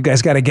what? You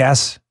guys got to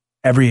guess?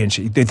 Every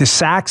agency. The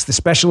SACs, the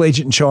special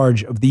agent in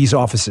charge of these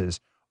offices,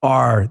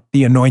 are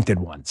the anointed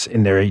ones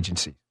in their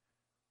agency.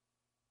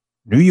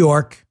 New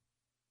York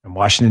and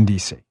Washington,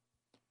 D.C.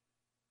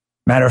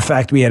 Matter of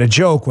fact, we had a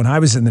joke when I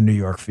was in the New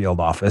York field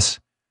office.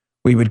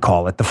 We would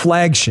call it the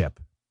flagship.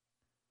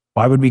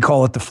 Why would we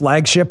call it the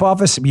flagship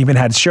office? We even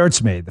had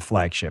shirts made, the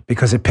flagship,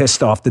 because it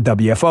pissed off the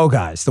WFO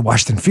guys, the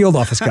Washington field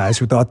office guys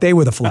who thought they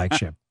were the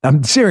flagship.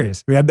 I'm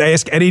serious. We have to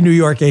ask any New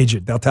York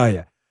agent. They'll tell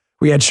you.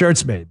 We had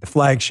shirts made, the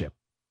flagship.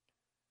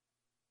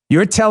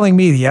 You're telling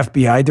me the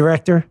FBI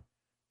director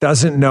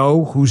doesn't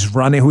know who's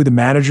running, who the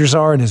managers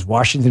are in his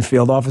Washington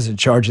field office in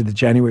charge of the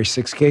January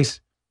 6th case?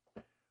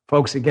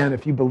 Folks, again,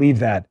 if you believe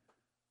that,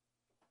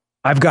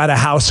 I've got a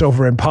house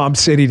over in Palm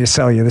City to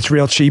sell you that's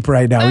real cheap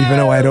right now, even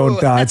though I don't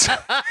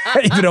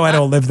even though I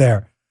don't live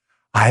there.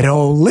 I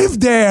don't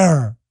live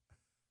there.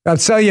 I'll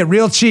sell you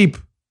real cheap.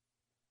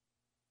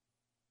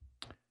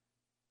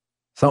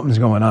 Something's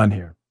going on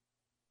here.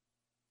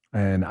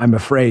 And I'm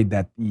afraid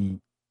that the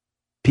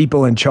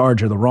people in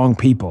charge are the wrong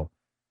people,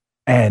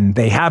 and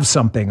they have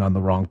something on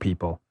the wrong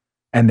people,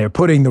 and they're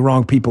putting the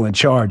wrong people in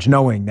charge,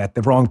 knowing that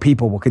the wrong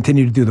people will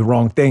continue to do the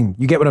wrong thing.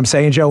 You get what I'm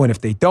saying, Joe? And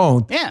if they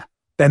don't,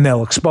 then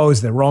they'll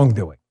expose their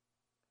wrongdoing.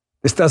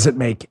 This doesn't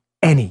make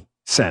any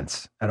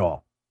sense at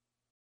all.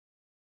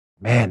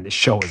 Man, this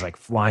show is like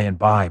flying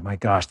by. My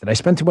gosh, did I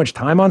spend too much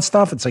time on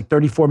stuff? It's like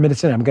 34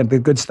 minutes in. I'm getting the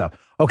good stuff.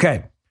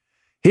 Okay,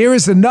 here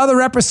is another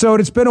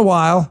episode. It's been a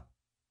while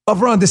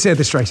of Ron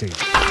DeSantis Strikes Again.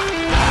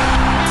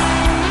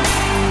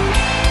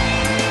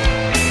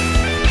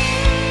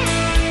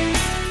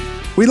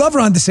 We love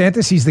Ron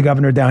DeSantis. He's the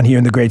governor down here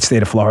in the great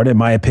state of Florida. In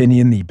my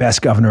opinion, the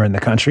best governor in the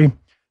country.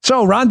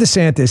 So Ron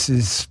DeSantis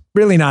is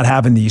really not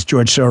having these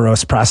George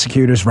Soros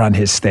prosecutors run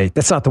his state.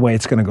 That's not the way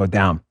it's going to go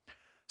down.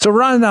 So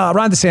Ron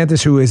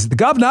DeSantis, who is the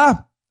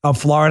governor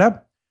of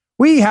Florida,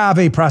 we have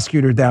a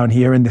prosecutor down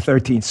here in the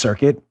 13th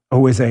Circuit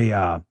who is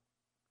a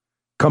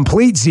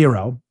complete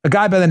zero, a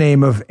guy by the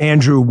name of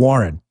Andrew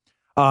Warren.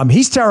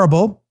 He's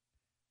terrible.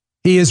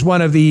 He is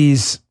one of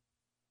these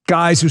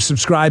guys who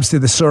subscribes to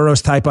the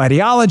Soros type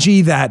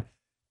ideology that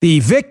the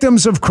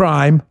victims of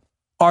crime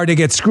are to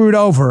get screwed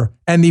over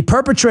and the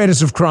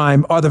perpetrators of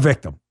crime are the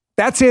victim.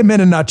 That's him in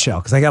a nutshell,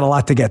 because I got a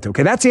lot to get to.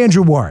 Okay, that's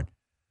Andrew Warren.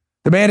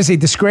 The man is a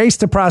disgrace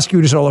to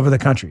prosecutors all over the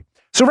country.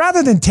 So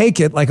rather than take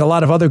it like a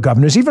lot of other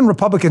governors, even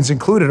Republicans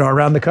included, are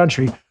around the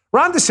country,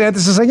 Ron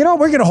DeSantis is like,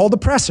 we're going to hold a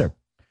presser.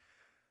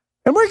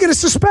 And we're going to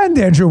suspend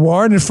Andrew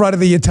Warren in front of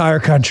the entire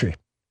country,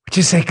 which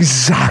is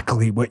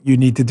exactly what you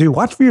need to do.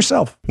 Watch for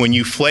yourself. When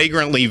you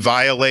flagrantly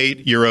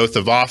violate your oath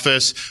of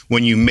office,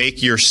 when you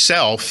make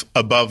yourself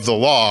above the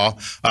law,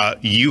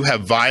 you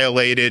have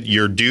violated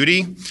your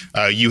duty,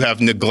 you have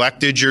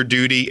neglected your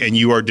duty, and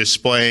you are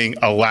displaying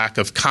a lack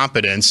of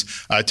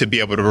competence to be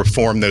able to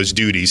perform those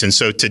duties. And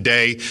so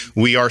today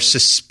we are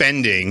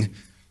suspending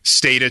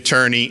State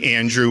Attorney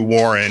Andrew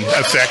Warren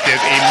effective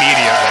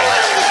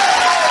immediately.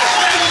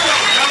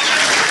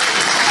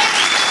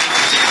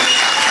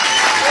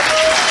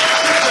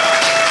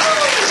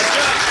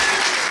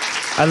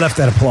 I left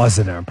that applause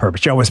in there on purpose.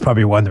 Joe was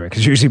probably wondering,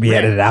 because usually we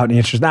edit it out and the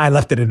answer is, I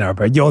left it in there,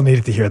 but you all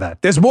needed to hear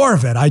that. There's more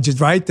of it.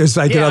 There's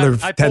like another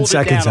 10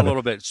 seconds of it. A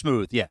little bit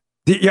smooth, yeah.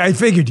 Yeah, I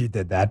figured you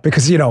did that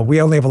because,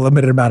 we only have a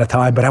limited amount of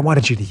time, but I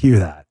wanted you to hear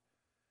that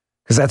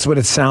because that's what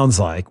it sounds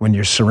like when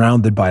you're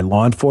surrounded by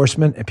law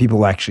enforcement and people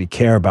who actually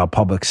care about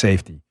public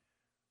safety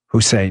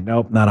who say,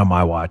 nope, not on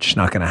my watch.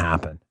 Not going to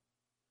happen.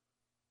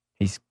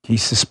 He's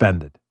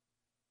suspended.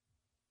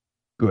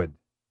 Good.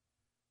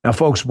 Now,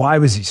 folks, why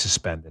was he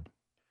suspended?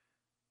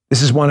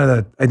 This is one of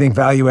the, I think,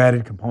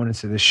 value-added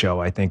components of this show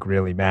I think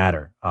really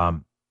matter.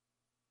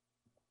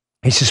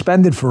 He's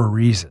suspended for a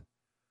reason.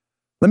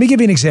 Let me give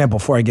you an example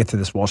before I get to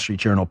this Wall Street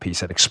Journal piece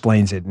that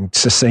explains it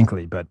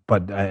succinctly, but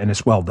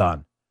it's well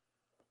done.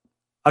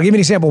 I'll give you an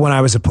example when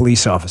I was a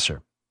police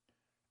officer.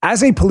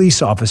 As a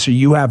police officer,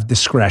 you have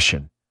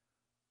discretion.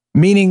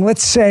 Meaning,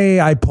 let's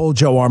say I pull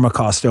Joe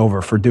Armacost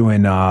over for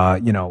doing,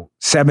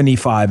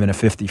 75 and a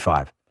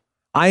 55.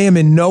 I am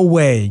in no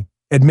way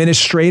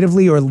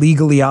administratively or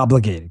legally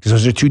obligated, because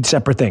those are two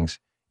separate things.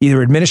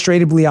 Either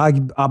administratively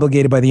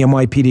obligated by the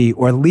NYPD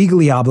or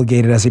legally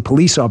obligated as a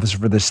police officer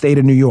for the state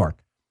of New York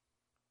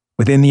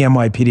within the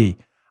NYPD.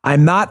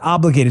 I'm not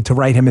obligated to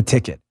write him a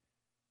ticket.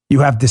 You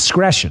have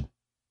discretion.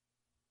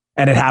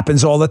 And it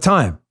happens all the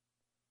time.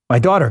 My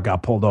daughter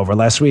got pulled over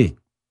last week.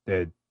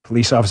 The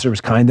police officer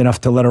was kind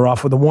enough to let her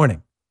off with a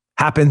warning.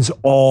 Happens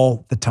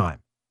all the time.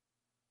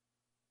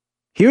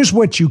 Here's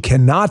what you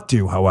cannot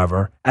do,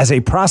 however, as a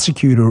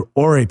prosecutor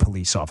or a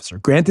police officer.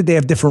 Granted, they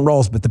have different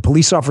roles, but the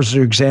police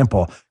officer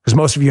example, because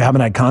most of you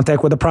haven't had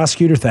contact with a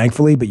prosecutor,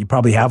 thankfully, but you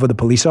probably have with a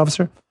police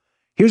officer.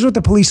 Here's what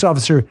the police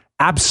officer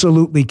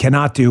absolutely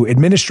cannot do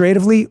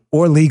administratively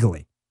or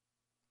legally.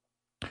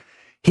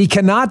 He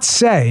cannot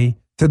say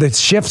to the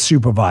shift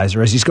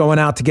supervisor as he's going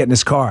out to get in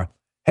his car,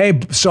 hey,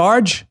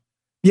 Sarge,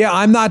 yeah,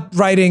 I'm not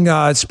writing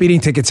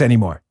speeding tickets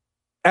anymore,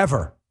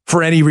 ever,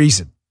 for any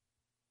reason.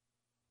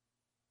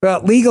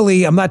 Well,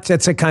 legally,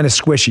 that's a kind of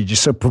squishy,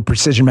 just so for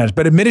precision matters.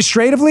 But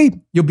administratively,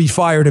 you'll be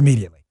fired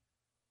immediately.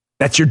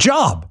 That's your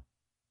job.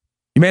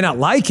 You may not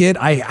like it.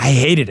 I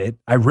hated it.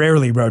 I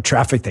rarely wrote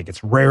traffic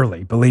tickets.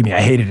 Rarely. Believe me,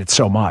 I hated it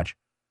so much.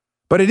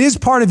 But it is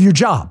part of your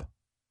job.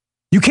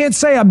 You can't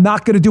say I'm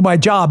not going to do my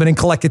job and then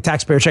collect a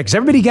taxpayer check. Does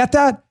everybody get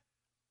that?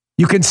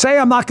 You can say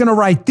I'm not going to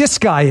write this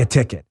guy a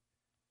ticket.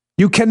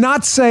 You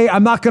cannot say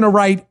I'm not going to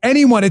write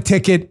anyone a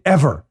ticket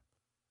ever.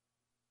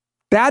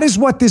 That is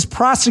what this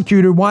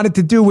prosecutor wanted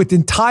to do with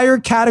entire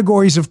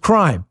categories of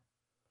crime.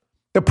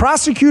 The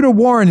prosecutor,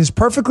 Warren, is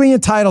perfectly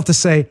entitled to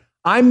say,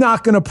 I'm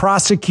not going to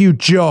prosecute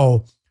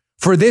Joe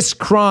for this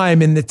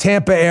crime in the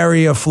Tampa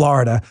area of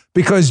Florida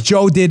because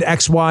Joe did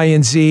X, Y,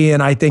 and Z,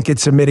 and I think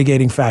it's a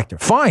mitigating factor.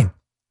 Fine.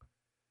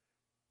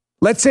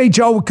 Let's say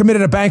Joe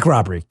committed a bank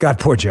robbery. God,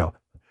 poor Joe.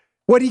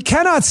 What he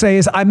cannot say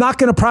is, I'm not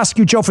going to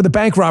prosecute Joe for the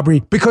bank robbery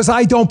because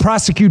I don't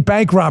prosecute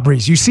bank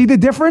robberies. You see the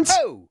difference?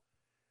 Oh.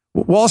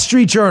 Wall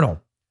Street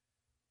Journal.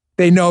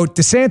 They note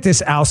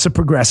DeSantis ousts a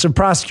progressive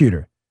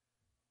prosecutor.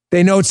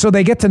 They note so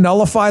they get to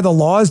nullify the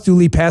laws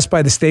duly passed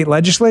by the state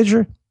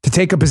legislature. To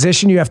take a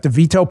position, you have to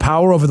veto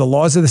power over the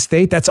laws of the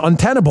state. That's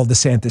untenable,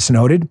 DeSantis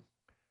noted.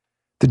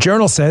 The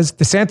Journal says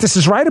DeSantis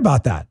is right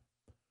about that.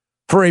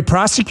 For a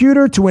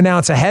prosecutor to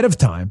announce ahead of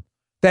time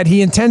that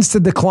he intends to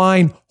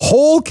decline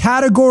whole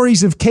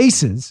categories of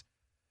cases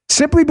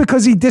simply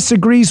because he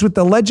disagrees with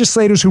the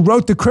legislators who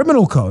wrote the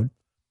criminal code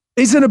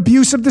is an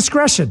abuse of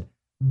discretion.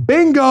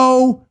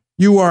 Bingo!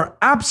 You are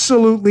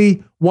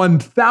absolutely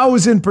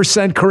 1,000%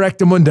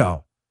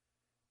 correctamundo.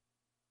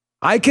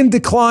 I can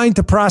decline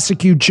to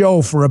prosecute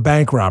Joe for a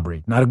bank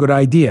robbery. Not a good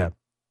idea,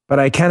 but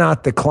I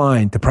cannot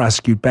decline to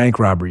prosecute bank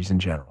robberies in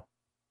general.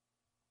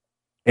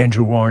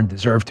 Andrew Warren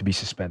deserved to be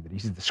suspended.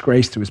 He's a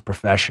disgrace to his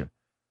profession.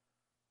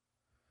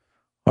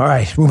 All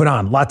right, moving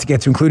on. A lot to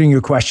get to, including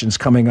your questions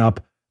coming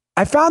up.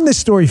 I found this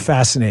story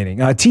fascinating.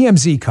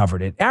 TMZ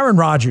covered it. Aaron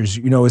Rodgers,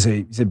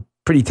 he's a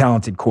pretty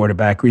talented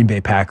quarterback, Green Bay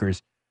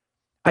Packers.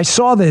 I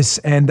saw this,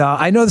 and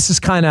I know this is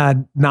kind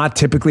of not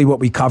typically what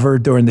we cover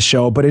during the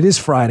show, but it is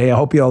Friday. I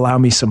hope you'll allow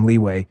me some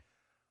leeway.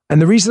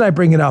 And the reason I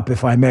bring it up,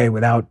 if I may,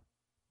 without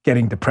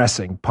getting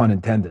depressing, pun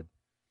intended.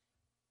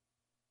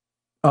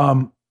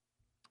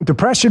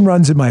 Depression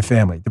runs in my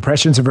family.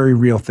 Depression's a very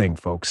real thing,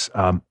 folks.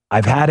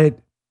 I've had it.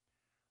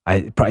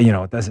 It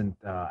doesn't,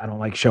 I don't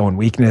like showing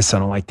weakness. I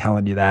don't like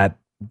telling you that.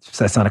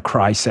 That's not a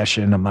cry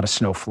session. I'm not a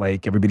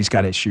snowflake. Everybody's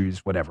got issues,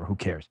 whatever, who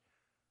cares?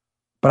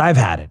 But I've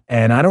had it,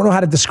 and I don't know how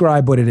to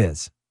describe what it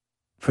is.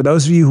 For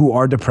those of you who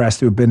are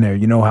depressed, who have been there,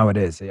 you know how it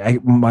is.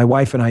 My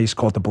wife and I used to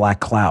call it the black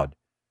cloud.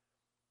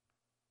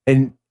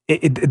 And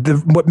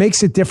what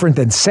makes it different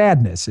than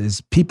sadness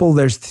is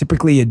there's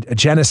typically a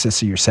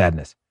genesis of your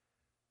sadness.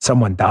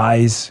 Someone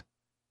dies,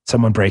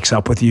 someone breaks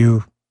up with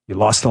you, you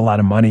lost a lot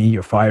of money,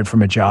 you're fired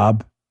from a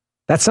job.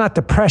 That's not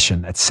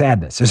depression, that's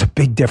sadness. There's a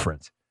big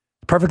difference.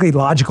 It's perfectly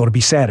logical to be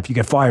sad if you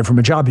get fired from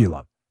a job you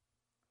love.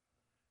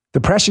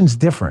 Depression's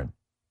different.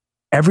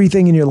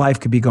 Everything in your life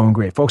could be going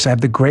great. Folks, I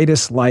have the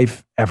greatest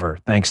life ever,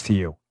 thanks to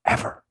you.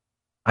 Ever.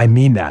 I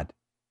mean that.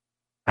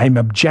 I'm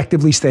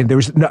objectively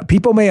stating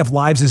people may have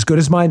lives as good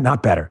as mine,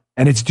 not better.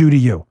 And it's due to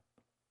you.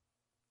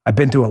 I've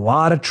been through a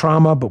lot of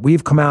trauma, but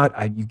we've come out.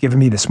 You've given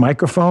me this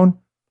microphone.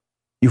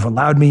 You've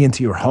allowed me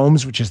into your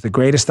homes, which is the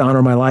greatest honor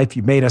of my life.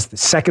 You've made us the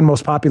second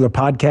most popular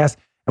podcast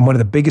and one of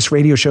the biggest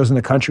radio shows in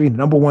the country, the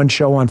number one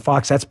show on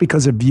Fox. That's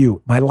because of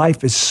you. My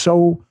life is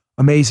so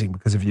amazing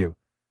because of you.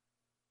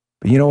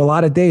 But a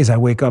lot of days I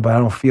wake up, I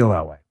don't feel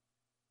that way.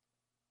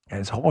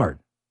 And it's hard.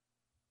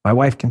 My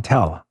wife can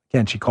tell.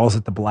 Again, she calls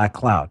it the black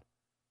cloud.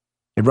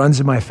 It runs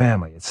in my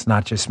family. It's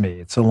not just me.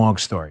 It's a long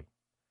story.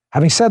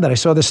 Having said that, I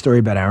saw this story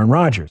about Aaron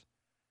Rodgers,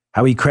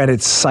 how he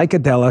credits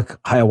psychedelic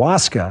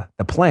ayahuasca,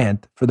 the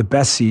plant, for the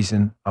best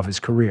season of his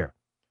career.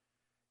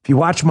 If you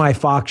watch my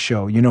Fox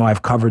show,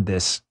 I've covered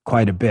this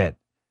quite a bit.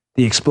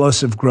 The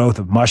explosive growth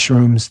of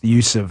mushrooms, the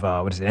use of,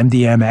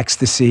 MDM,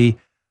 ecstasy,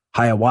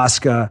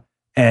 ayahuasca,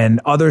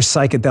 and other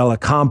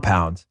psychedelic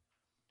compounds,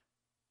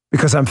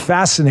 because I'm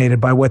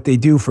fascinated by what they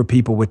do for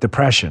people with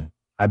depression.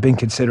 I've been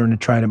considering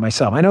trying it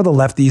myself. I know the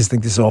lefties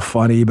think this is all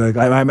funny, but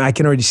I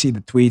can already see the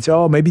tweets.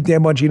 Oh, maybe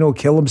Dan Bongino will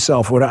kill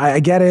himself. I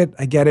get it.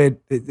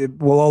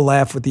 We'll all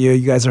laugh with you.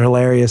 You guys are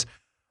hilarious.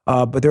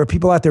 But there are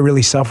people out there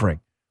really suffering.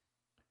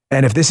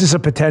 And if this is a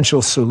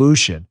potential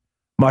solution,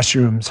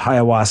 mushrooms,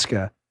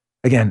 ayahuasca,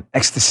 again,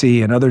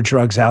 ecstasy and other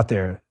drugs out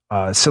there,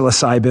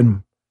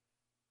 psilocybin,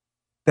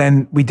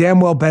 then we damn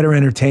well better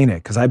entertain it,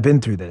 because I've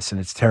been through this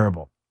and it's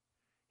terrible.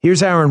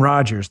 Here's Aaron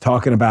Rodgers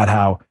talking about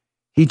how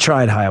he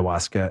tried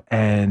ayahuasca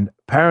and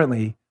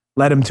apparently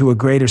led him to a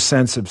greater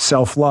sense of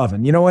self-love.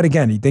 And you know what?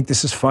 Again, you think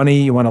this is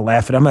funny, you want to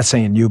laugh at it. I'm not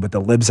saying you, but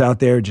the libs out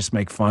there just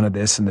make fun of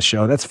this in the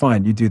show. That's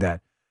fine. You do that.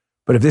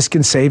 But if this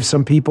can save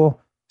some people,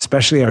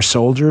 especially our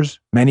soldiers,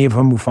 many of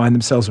them who find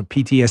themselves with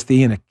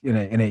PTSD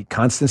in a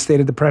constant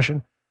state of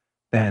depression,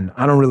 then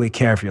I don't really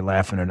care if you're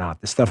laughing or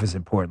not. This stuff is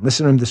important.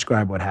 Listen to him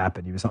describe what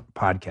happened. He was on the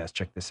podcast.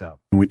 Check this out.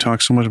 We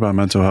talk so much about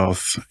mental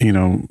health.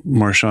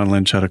 Marshawn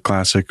Lynch had a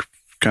classic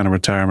kind of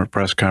retirement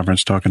press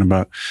conference talking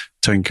about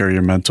taking care of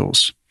your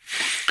mentals.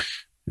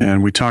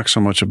 And we talk so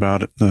much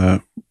about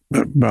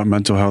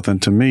mental health. And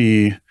to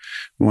me,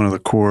 one of the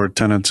core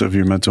tenets of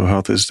your mental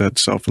health is that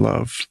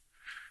self-love.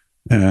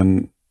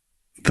 And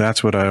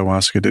that's what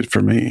ayahuasca did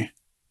for me.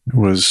 It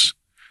was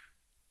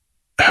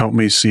help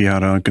me see how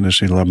to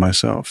unconditionally love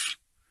myself.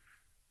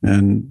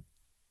 And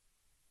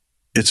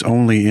it's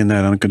only in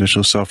that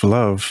unconditional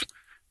self-love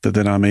that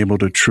then I'm able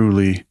to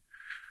truly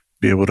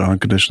be able to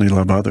unconditionally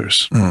love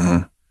others.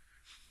 Mm-hmm.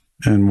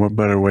 And what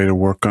better way to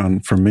work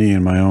on, for me,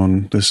 in my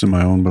own, this is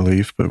my own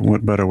belief, but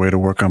what better way to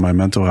work on my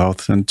mental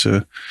health than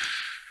to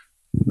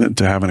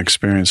have an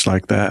experience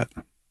like that?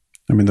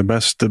 I mean,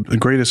 the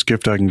greatest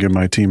gift I can give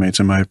my teammates,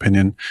 in my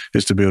opinion,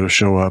 is to be able to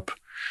show up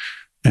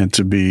and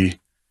to be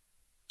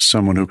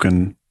someone who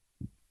can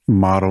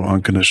model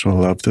unconditional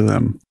love to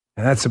them.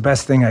 And that's the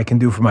best thing I can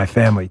do for my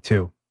family,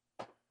 too.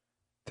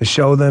 To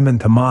show them and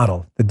to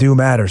model. The do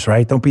matters,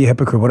 right? Don't be a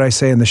hypocrite. What I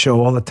say in the show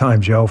all the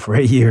time, Joe, for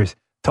 8 years.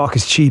 Talk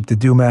is cheap. The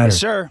do matters. Yes,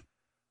 sir.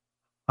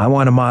 I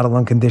want to model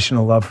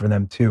unconditional love for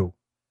them, too.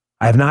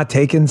 I have not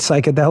taken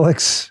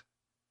psychedelics,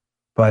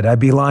 but I'd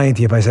be lying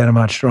to you if I said I'm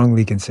not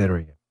strongly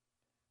considering it.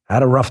 I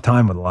had a rough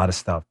time with a lot of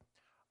stuff.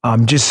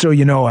 Just so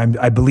you know,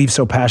 I believe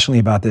so passionately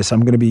about this.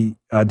 I'm going to be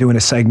doing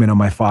a segment on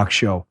my Fox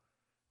show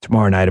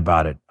tomorrow night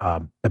about it,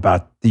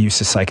 about the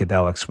use of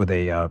psychedelics with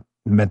a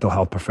mental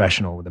health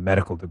professional with a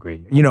medical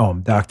degree. You know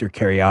him, Dr.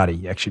 Cariotti.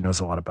 He actually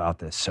knows a lot about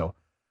this. So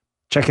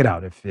check it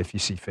out if you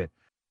see fit.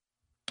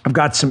 I've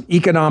got some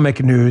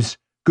economic news,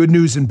 good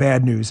news and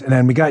bad news, and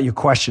then we got your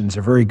questions.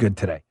 They're very good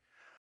today.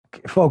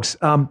 Okay, folks,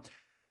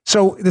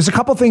 so there's a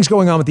couple things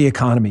going on with the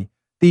economy.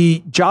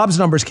 The jobs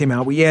numbers came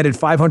out. We added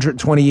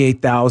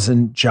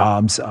 528,000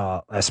 jobs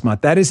last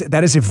month. That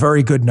is a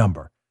very good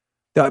number.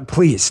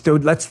 Please,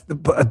 dude,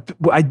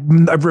 I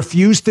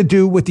refuse to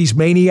do what these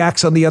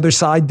maniacs on the other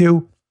side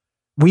do.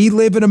 We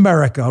live in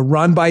America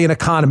run by an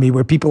economy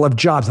where people have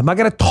jobs. I'm not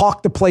going to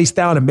talk the place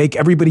down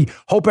and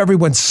hope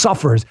everyone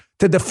suffers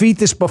to defeat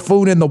this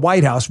buffoon in the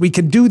White House. We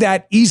can do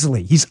that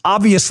easily. He's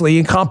obviously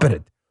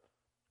incompetent.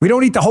 We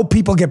don't need to hope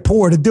people get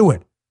poor to do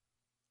it.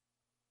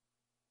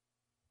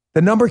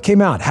 The number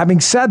came out.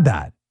 Having said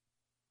that,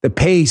 the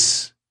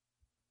pace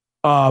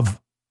of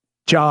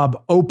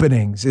job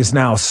openings is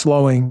now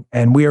slowing,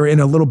 and we are in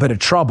a little bit of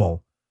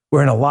trouble.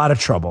 We're in a lot of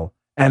trouble.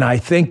 And I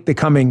think the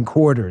coming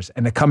quarters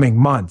and the coming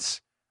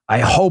months, I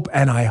hope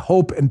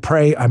and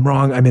pray I'm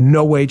wrong. I'm in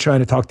no way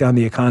trying to talk down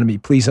the economy.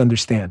 Please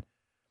understand.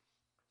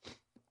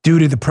 Due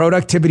to the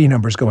productivity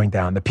numbers going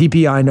down, the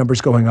PPI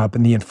numbers going up,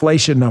 and the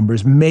inflation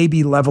numbers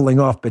maybe leveling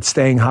off but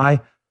staying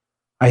high,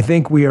 I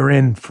think we are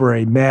in for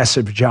a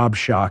massive job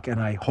shock, and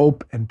I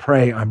hope and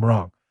pray I'm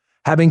wrong.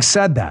 Having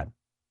said that,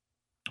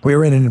 we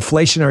are in an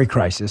inflationary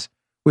crisis.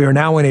 We are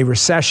now in a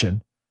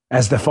recession,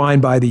 as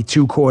defined by the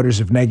 2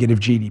 quarters of negative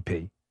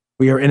GDP.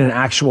 We are in an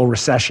actual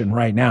recession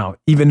right now,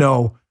 even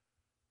though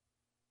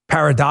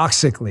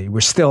paradoxically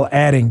we're still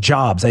adding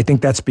jobs. I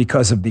think that's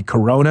because of the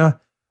corona,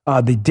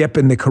 the dip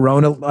in the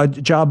corona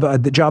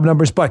the job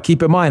numbers. But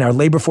keep in mind, our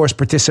labor force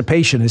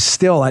participation is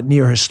still at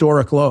near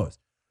historic lows,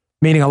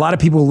 meaning a lot of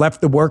people who left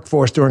the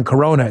workforce during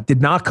corona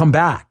did not come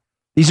back.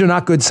 These are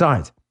not good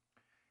signs.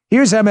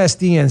 Here's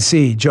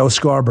MSDNC, Joe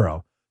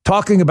Scarborough,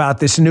 talking about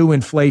this new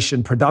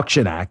Inflation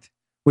Production Act,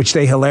 which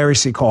they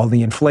hilariously call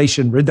the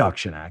Inflation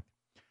Reduction Act.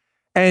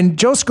 And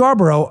Joe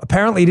Scarborough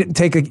apparently didn't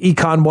take an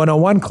Econ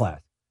 101 class.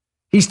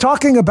 He's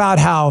talking about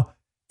how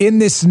in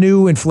this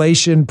new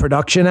Inflation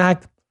Production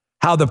Act,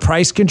 how the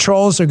price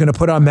controls are going to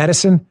put on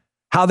medicine,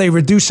 how they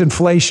reduce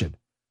inflation.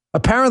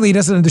 Apparently he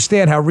doesn't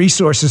understand how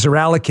resources are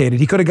allocated.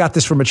 He could have got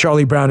this from a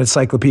Charlie Brown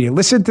encyclopedia.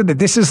 Listen to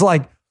this is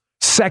like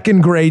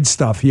second grade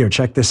stuff. Here,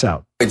 check this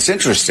out. It's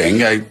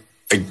interesting. I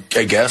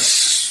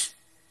guess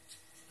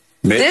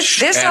Mitch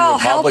this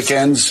and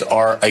Republicans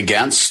are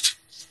against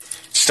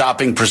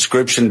stopping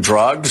prescription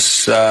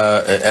drugs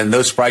and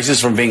those prices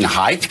from being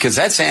hiked because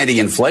that's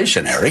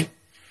anti-inflationary.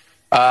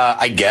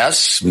 I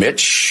guess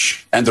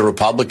Mitch and the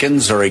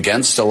Republicans are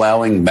against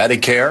allowing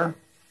Medicare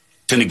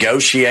to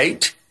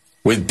negotiate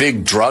with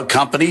big drug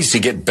companies to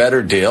get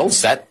better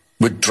deals. That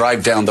would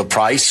drive down the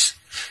price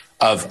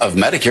of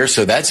Medicare.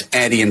 So that's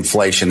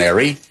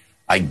anti-inflationary.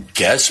 I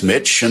guess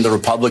Mitch and the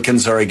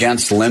Republicans are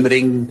against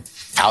limiting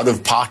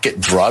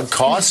out-of-pocket drug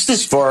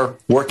costs for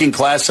working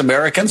class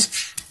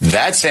Americans.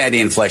 That's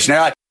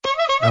anti-inflationary.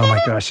 Oh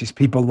my gosh, these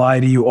people lie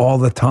to you all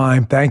the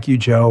time. Thank you,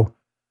 Joe.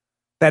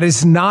 That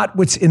is not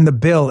what's in the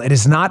bill. It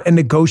is not a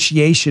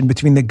negotiation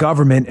between the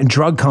government and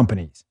drug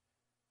companies.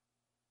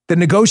 The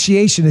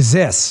negotiation is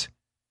this.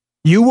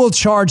 You will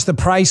charge the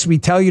price we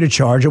tell you to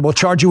charge, and we'll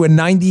charge you a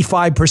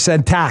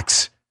 95%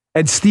 tax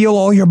and steal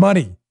all your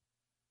money.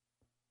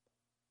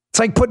 It's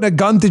like putting a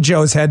gun to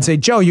Joe's head and say,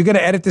 Joe, you're going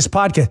to edit this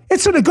podcast.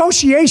 It's a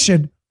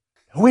negotiation.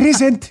 No, it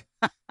isn't.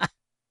 You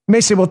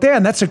may say, well,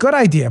 Dan, that's a good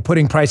idea,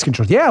 putting price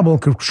control. Yeah, we'll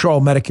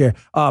control Medicare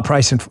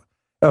price and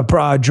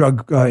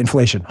drug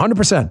inflation,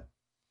 100%.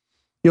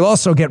 You'll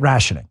also get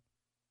rationing.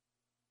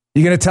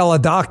 You're going to tell a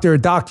doctor,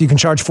 you can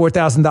charge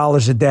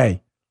 $4,000 a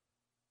day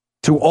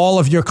to all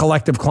of your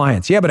collective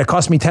clients. Yeah, but it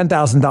costs me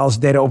 $10,000 a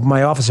day to open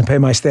my office and pay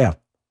my staff.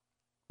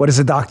 What does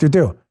the doctor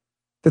do?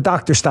 The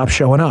doctor stops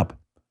showing up.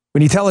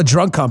 When you tell a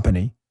drug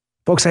company,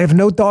 folks, I have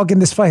no dog in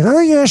this fight.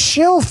 Oh, you're a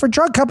shill for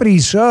drug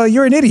companies.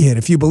 You're an idiot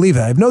if you believe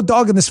that. I have no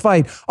dog in this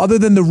fight other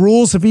than the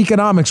rules of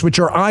economics, which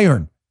are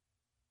iron.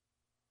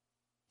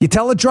 You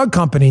tell a drug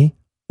company,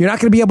 you're not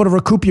going to be able to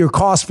recoup your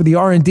costs for the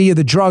R&D of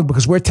the drug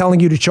because we're telling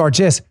you to charge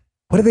this.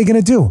 What are they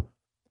going to do?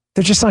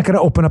 They're just not going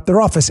to open up their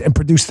office and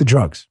produce the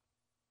drugs.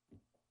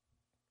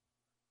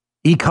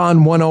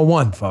 Econ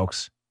 101,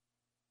 folks.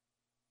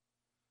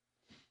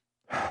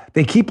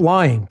 They keep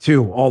lying,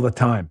 too, all the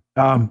time.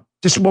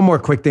 Just one more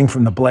quick thing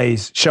from the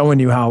Blaze, showing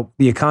you how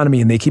the economy,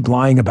 and they keep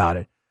lying about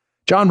it.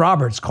 John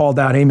Roberts called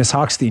out Amos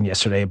Hochstein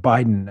yesterday,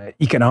 Biden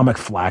economic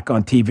flack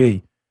on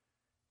TV.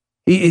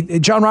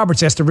 John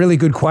Roberts asked a really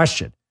good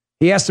question.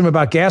 He asked him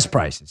about gas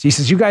prices. He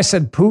says, you guys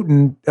said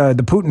Putin,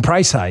 the Putin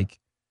price hike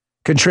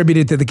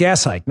contributed to the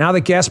gas hike. Now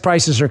that gas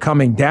prices are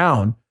coming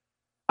down,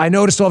 I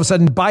noticed all of a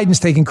sudden Biden's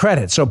taking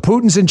credit. So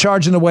Putin's in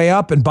charge on the way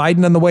up and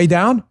Biden on the way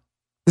down?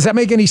 Does that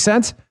make any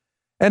sense?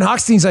 And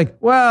Hochstein's like,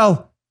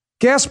 well,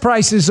 gas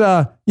prices,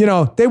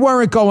 they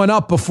weren't going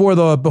up before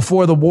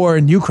the war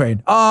in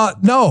Ukraine.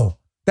 No,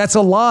 that's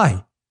a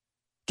lie.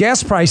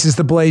 Gas prices,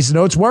 the Blaze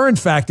notes, were in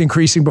fact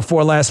increasing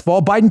before last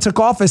fall. Biden took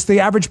office. The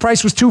average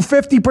price was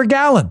 $2.50 per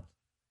gallon.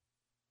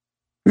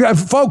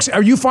 Folks,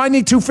 are you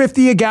finding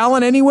 $2.50 a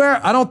gallon anywhere?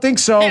 I don't think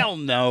so. Hell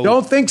no.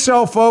 Don't think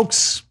so,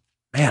 folks.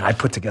 Man, I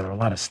put together a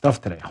lot of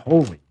stuff today.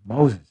 Holy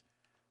Moses.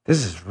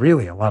 This is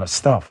really a lot of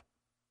stuff.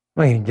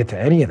 I'm not even get to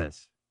any of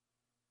this.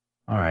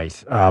 All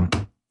right.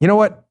 You know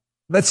what?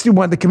 Let's do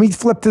one. Can we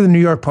flip to the New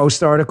York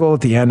Post article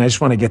at the end? I just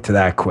want to get to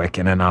that quick,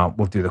 and then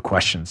we'll do the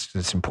questions.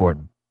 It's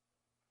important.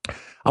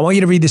 I want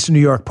you to read this New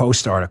York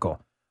Post article.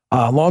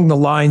 Along the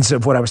lines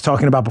of what I was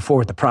talking about before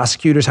with the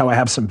prosecutors, how I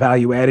have some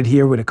value added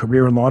here with a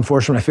career in law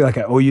enforcement. I feel like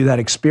I owe you that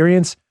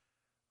experience.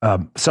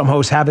 Some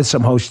hosts have it,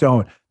 some hosts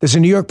don't. There's a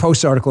New York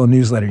Post article and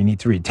newsletter you need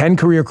to read. 10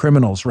 career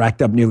criminals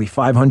racked up nearly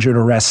 500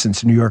 arrests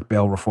since New York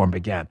bail reform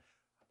began.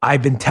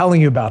 I've been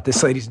telling you about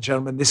this, ladies and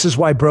gentlemen. This is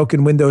why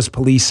broken windows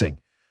policing.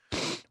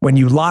 When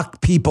you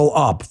lock people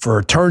up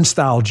for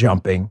turnstile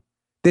jumping,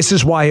 this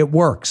is why it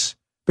works.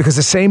 Because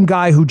the same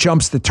guy who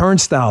jumps the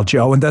turnstile,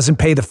 Joe, and doesn't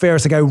pay the fare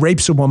is the guy who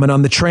rapes a woman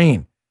on the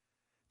train.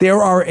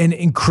 There are an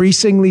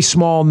increasingly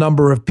small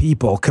number of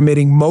people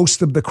committing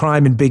most of the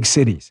crime in big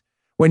cities.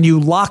 When you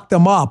lock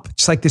them up,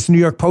 just like this New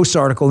York Post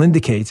article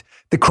indicates,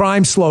 the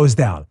crime slows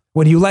down.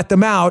 When you let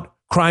them out,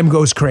 crime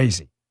goes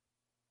crazy.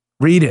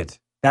 Read it.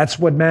 That's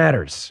what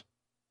matters.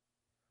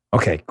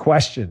 Okay,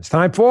 questions.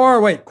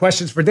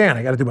 Questions for Dan.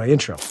 I got to do my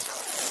intro.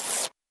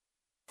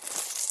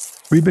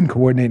 We've been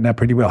coordinating that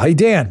pretty well. Hey,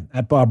 Dan,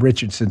 at Bob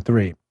Richardson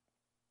 3.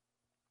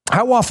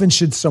 How often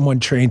should someone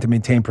train to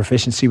maintain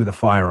proficiency with a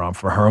firearm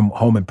for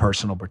home and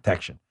personal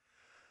protection?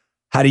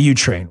 How do you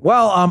train?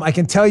 Well, I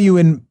can tell you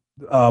when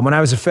I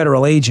was a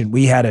federal agent,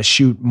 we had to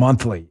shoot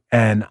monthly.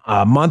 And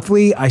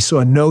monthly, I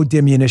saw no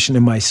diminution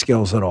in my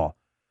skills at all.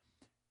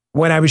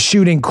 When I was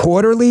shooting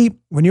quarterly,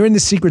 when you're in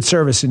the Secret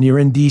Service and you're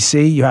in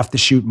D.C., you have to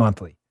shoot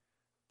monthly.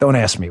 Don't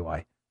ask me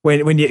why.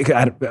 When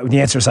the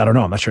answer is I don't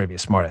know. I'm not sure I'd be a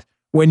smartass.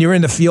 When you're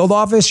in the field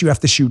office, you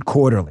have to shoot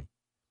quarterly.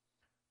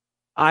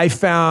 I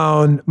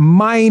found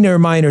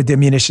minor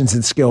diminutions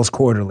in skills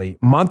quarterly.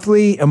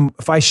 Monthly,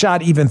 if I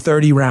shot even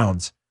 30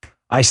 rounds,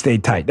 I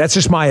stayed tight. That's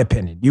just my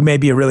opinion. You may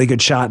be a really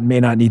good shot and may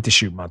not need to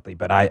shoot monthly,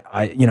 but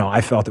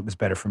I felt it was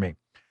better for me.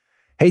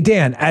 Hey,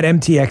 Dan, at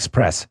MTX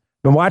Press.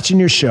 Been watching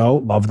your show.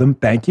 Love them.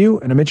 Thank you.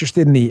 And I'm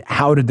interested in the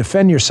how to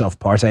defend yourself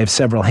parts. I have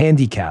several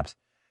handicaps.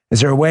 Is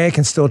there a way I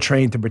can still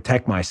train to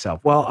protect myself?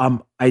 Well,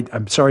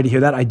 I'm sorry to hear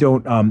that. I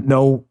don't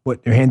know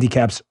what your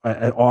handicaps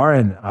are,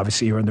 and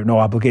obviously you're under no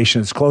obligation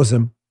to disclose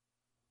them.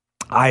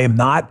 I am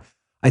not.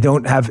 I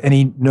don't have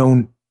any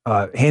known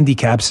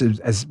handicaps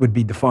as would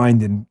be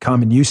defined in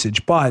common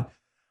usage, but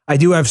I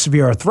do have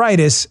severe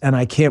arthritis, and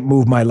I can't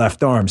move my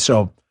left arm.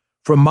 So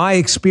from my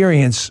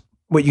experience,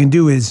 what you can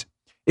do is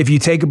if you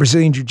take a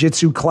Brazilian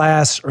Jiu-Jitsu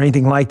class or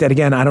anything like that,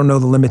 again, I don't know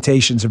the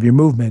limitations of your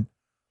movement,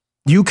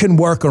 you can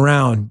work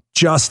around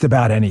just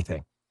about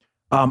anything.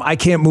 I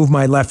can't move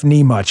my left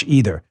knee much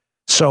either.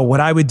 So what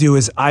I would do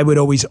is I would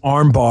always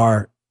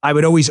armbar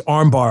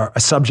a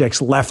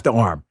subject's left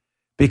arm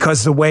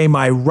because the way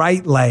my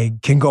right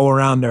leg can go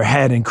around their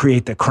head and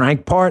create the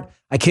crank part,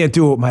 I can't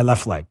do it with my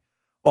left leg.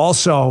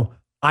 Also,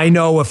 I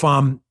know if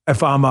I'm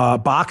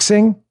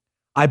boxing,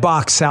 I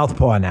box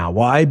southpaw now.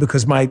 Why?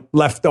 Because my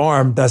left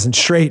arm doesn't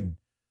straighten,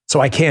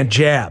 so I can't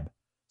jab.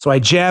 So I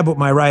jab with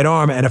my right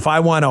arm, and if I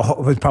want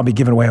to, it's probably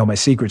giving away all my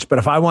secrets, but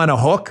if I want to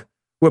hook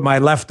with my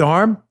left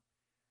arm,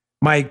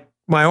 my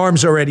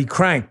arm's already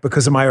cranked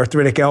because of my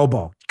arthritic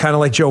elbow, kind of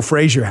like Joe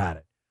Frazier had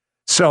it.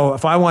 So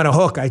if I want to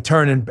hook, I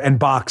turn and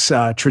box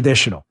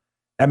traditional.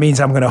 That means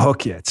I'm going to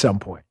hook you at some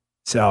point.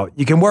 So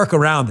you can work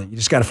around it. You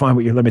just got to find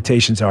what your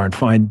limitations are and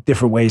find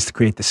different ways to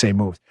create the same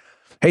moves.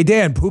 Hey,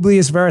 Dan,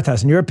 Publius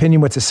Veritas, in your opinion,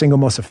 what's the single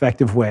most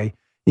effective way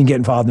you can get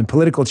involved in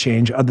political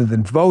change other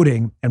than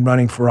voting and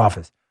running for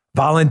office?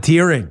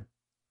 Volunteering.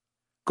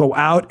 Go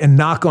out and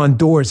knock on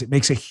doors. It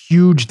makes a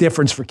huge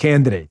difference for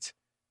candidates.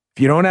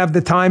 If you don't have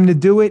the time to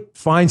do it,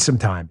 find some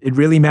time. It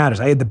really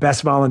matters. I had the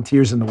best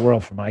volunteers in the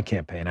world for my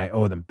campaign. I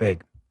owe them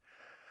big.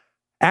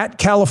 At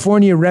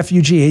California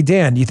Refugee, hey,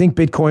 Dan, do you think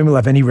Bitcoin will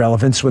have any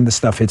relevance when the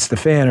stuff hits the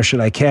fan, or should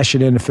I cash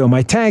it in to fill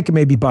my tank and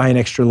maybe buy an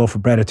extra loaf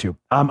of bread or two?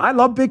 I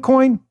love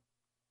Bitcoin.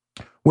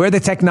 Where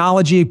the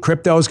technology of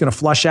crypto is going to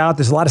flush out,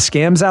 there's a lot of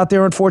scams out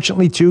there,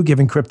 unfortunately, too,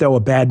 giving crypto a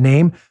bad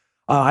name.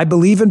 I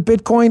believe in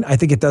Bitcoin. I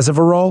think it does have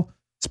a role,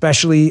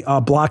 especially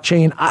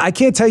blockchain. I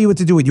can't tell you what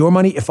to do with your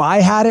money. If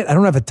I had it, I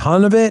don't have a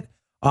ton of it.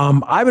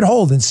 I would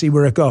hold and see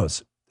where it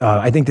goes.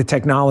 I think the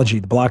technology,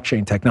 the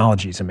blockchain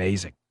technology is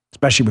amazing,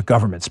 especially with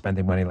government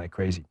spending money like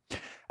crazy.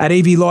 At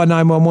AV Law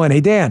 911,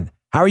 hey, Dan,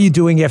 how are you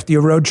doing after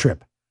your road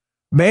trip?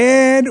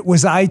 Man,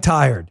 was I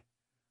tired.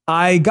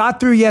 I got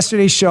through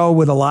yesterday's show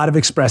with a lot of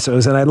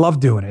espressos, and I love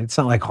doing it. It's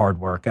not like hard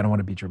work. I don't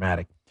want to be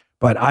dramatic,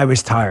 but I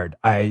was tired.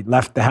 I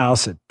left the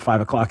house at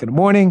 5 o'clock in the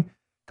morning,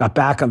 got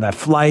back on that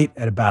flight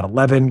at about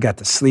 11, got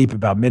to sleep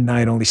about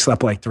midnight, only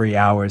slept like 3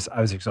 hours. I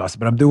was exhausted,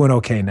 but I'm doing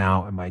okay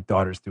now, and my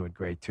daughter's doing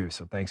great too,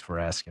 so thanks for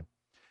asking.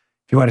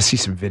 If you want to see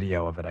some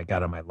video of it, I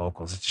got on my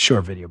locals. It's a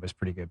short video, but it's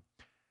pretty good.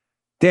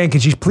 Dan,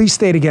 could you please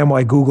state again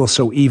why Google's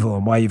so evil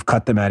and why you've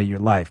cut them out of your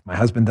life? My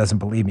husband doesn't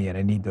believe me, and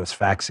I need those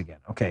facts again.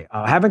 Okay,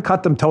 I haven't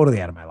cut them totally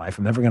out of my life.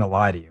 I'm never going to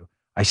lie to you.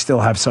 I still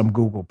have some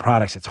Google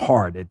products. It's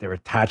hard. They're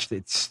attached.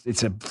 It's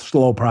a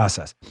slow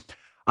process.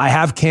 I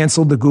have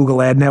canceled the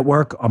Google Ad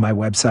Network on my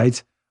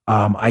websites.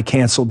 I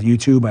canceled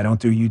YouTube. I don't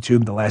do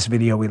YouTube. The last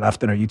video we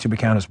left on our YouTube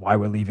account is why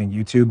we're leaving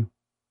YouTube.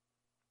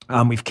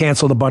 We've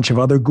canceled a bunch of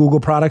other Google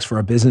products for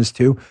our business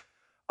too.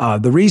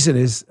 The reason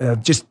is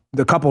just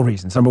a couple of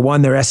reasons. Number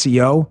one, their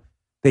SEO.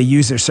 They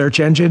use their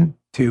search engine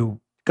to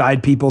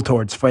guide people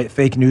towards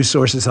fake news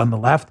sources on the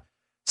left.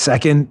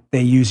 Second,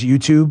 they use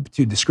YouTube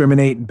to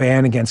discriminate and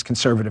ban against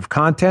conservative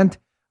content.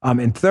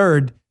 And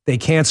third, they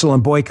cancel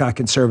and boycott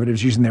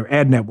conservatives using their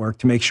ad network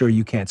to make sure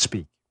you can't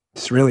speak.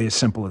 It's really as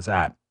simple as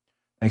that.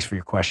 Thanks for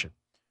your question.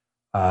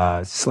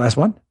 Is this the last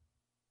one?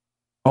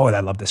 Oh, I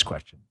love this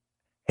question.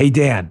 Hey,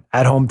 Dan,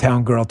 at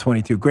Hometown Girl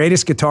 22,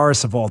 greatest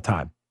guitarist of all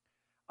time.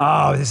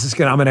 Oh, I'm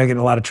going to get in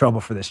a lot of trouble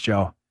for this,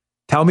 Joe.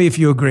 Tell me if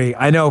you agree.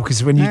 I know, because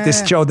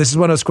this is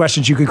one of those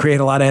questions you could create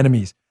a lot of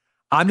enemies.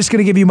 I'm just going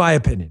to give you my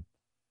opinion,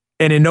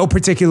 and in no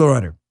particular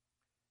order.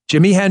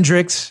 Jimi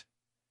Hendrix,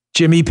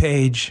 Jimmy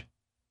Page,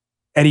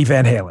 Eddie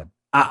Van Halen.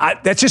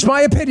 That's just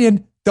my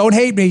opinion. Don't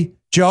hate me.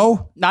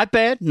 Joe? Not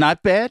bad.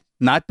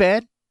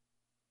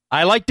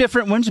 I like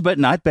different ones, but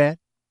not bad.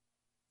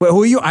 Well,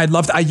 who are you? I'd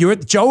love to.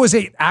 Joe is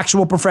an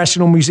actual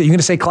professional musician. You're going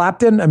to say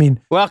Clapton? I mean,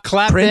 well,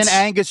 Clapton, Prince?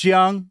 Angus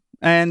Young.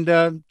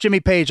 And Jimmy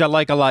Page, I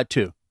like a lot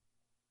too.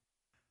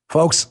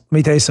 Folks, let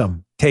me tell you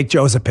something. Take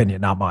Joe's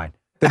opinion, not mine.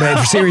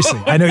 Seriously,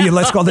 I know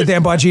let's call it the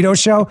Dan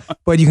Bongino show,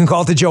 but you can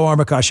call it the Joe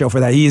Armacost show for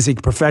that. He is a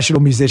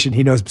professional musician.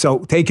 He knows. So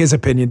take his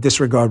opinion,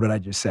 disregard what I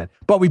just said.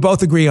 But we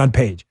both agree on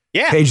Page.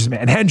 Yeah. Page is man.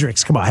 And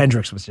Hendrix, come on.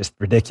 Hendrix was just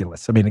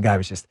ridiculous. I mean, the guy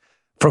was just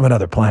from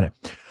another planet.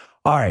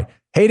 All right.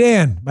 Hey,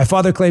 Dan, my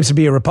father claims to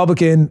be a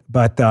Republican,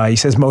 but he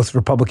says most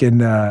Republican,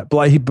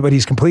 but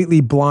he's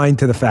completely blind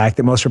to the fact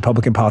that most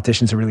Republican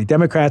politicians are really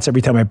Democrats.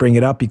 Every time I bring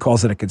it up, he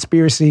calls it a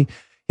conspiracy.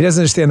 He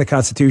doesn't understand the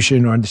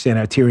Constitution or understand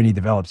how tyranny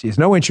develops. He has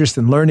no interest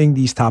in learning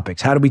these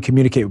topics. How do we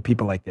communicate with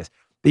people like this?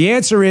 The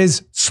answer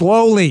is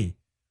slowly,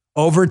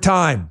 over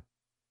time,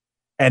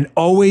 and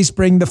always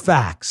bring the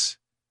facts.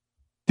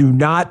 Do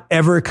not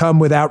ever come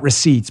without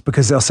receipts,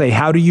 because they'll say,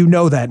 how do you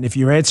know that? And if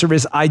your answer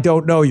is, I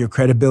don't know, your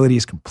credibility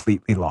is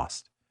completely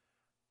lost.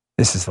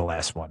 This is the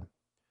last one.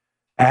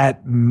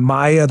 At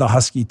Maya the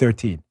Husky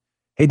 13.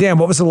 Hey, Dan,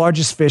 what was the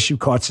largest fish you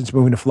caught since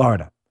moving to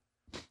Florida?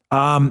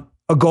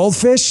 A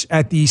goldfish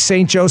at the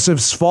St.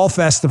 Joseph's Fall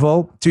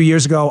Festival 2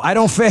 years ago. I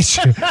don't fish,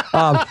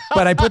 but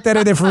I put that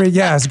in there for,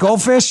 it's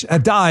goldfish. I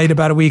died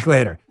about a week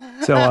later.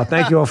 So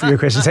thank you all for your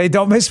questions. Hey,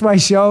 don't miss my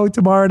show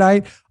tomorrow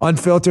night,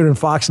 Unfiltered on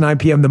Fox 9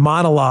 p.m. The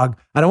monologue.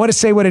 I don't want to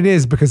say what it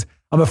is because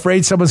I'm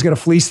afraid someone's going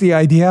to fleece the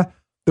idea.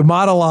 The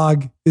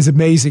monologue is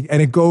amazing,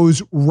 and it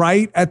goes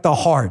right at the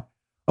heart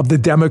of the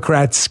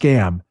Democrat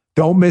scam.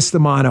 Don't miss the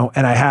mono.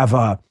 And I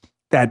have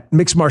that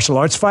mixed martial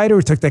arts fighter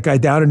who took that guy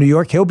down in New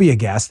York. He'll be a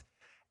guest.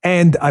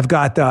 And I've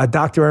got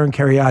Dr. Aaron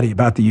Cariati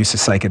about the use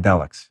of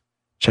psychedelics.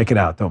 Check it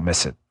out. Don't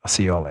miss it. I'll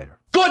see you all later.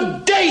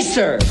 Good day,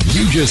 sir.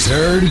 You just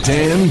heard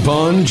Dan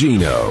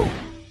Bongino.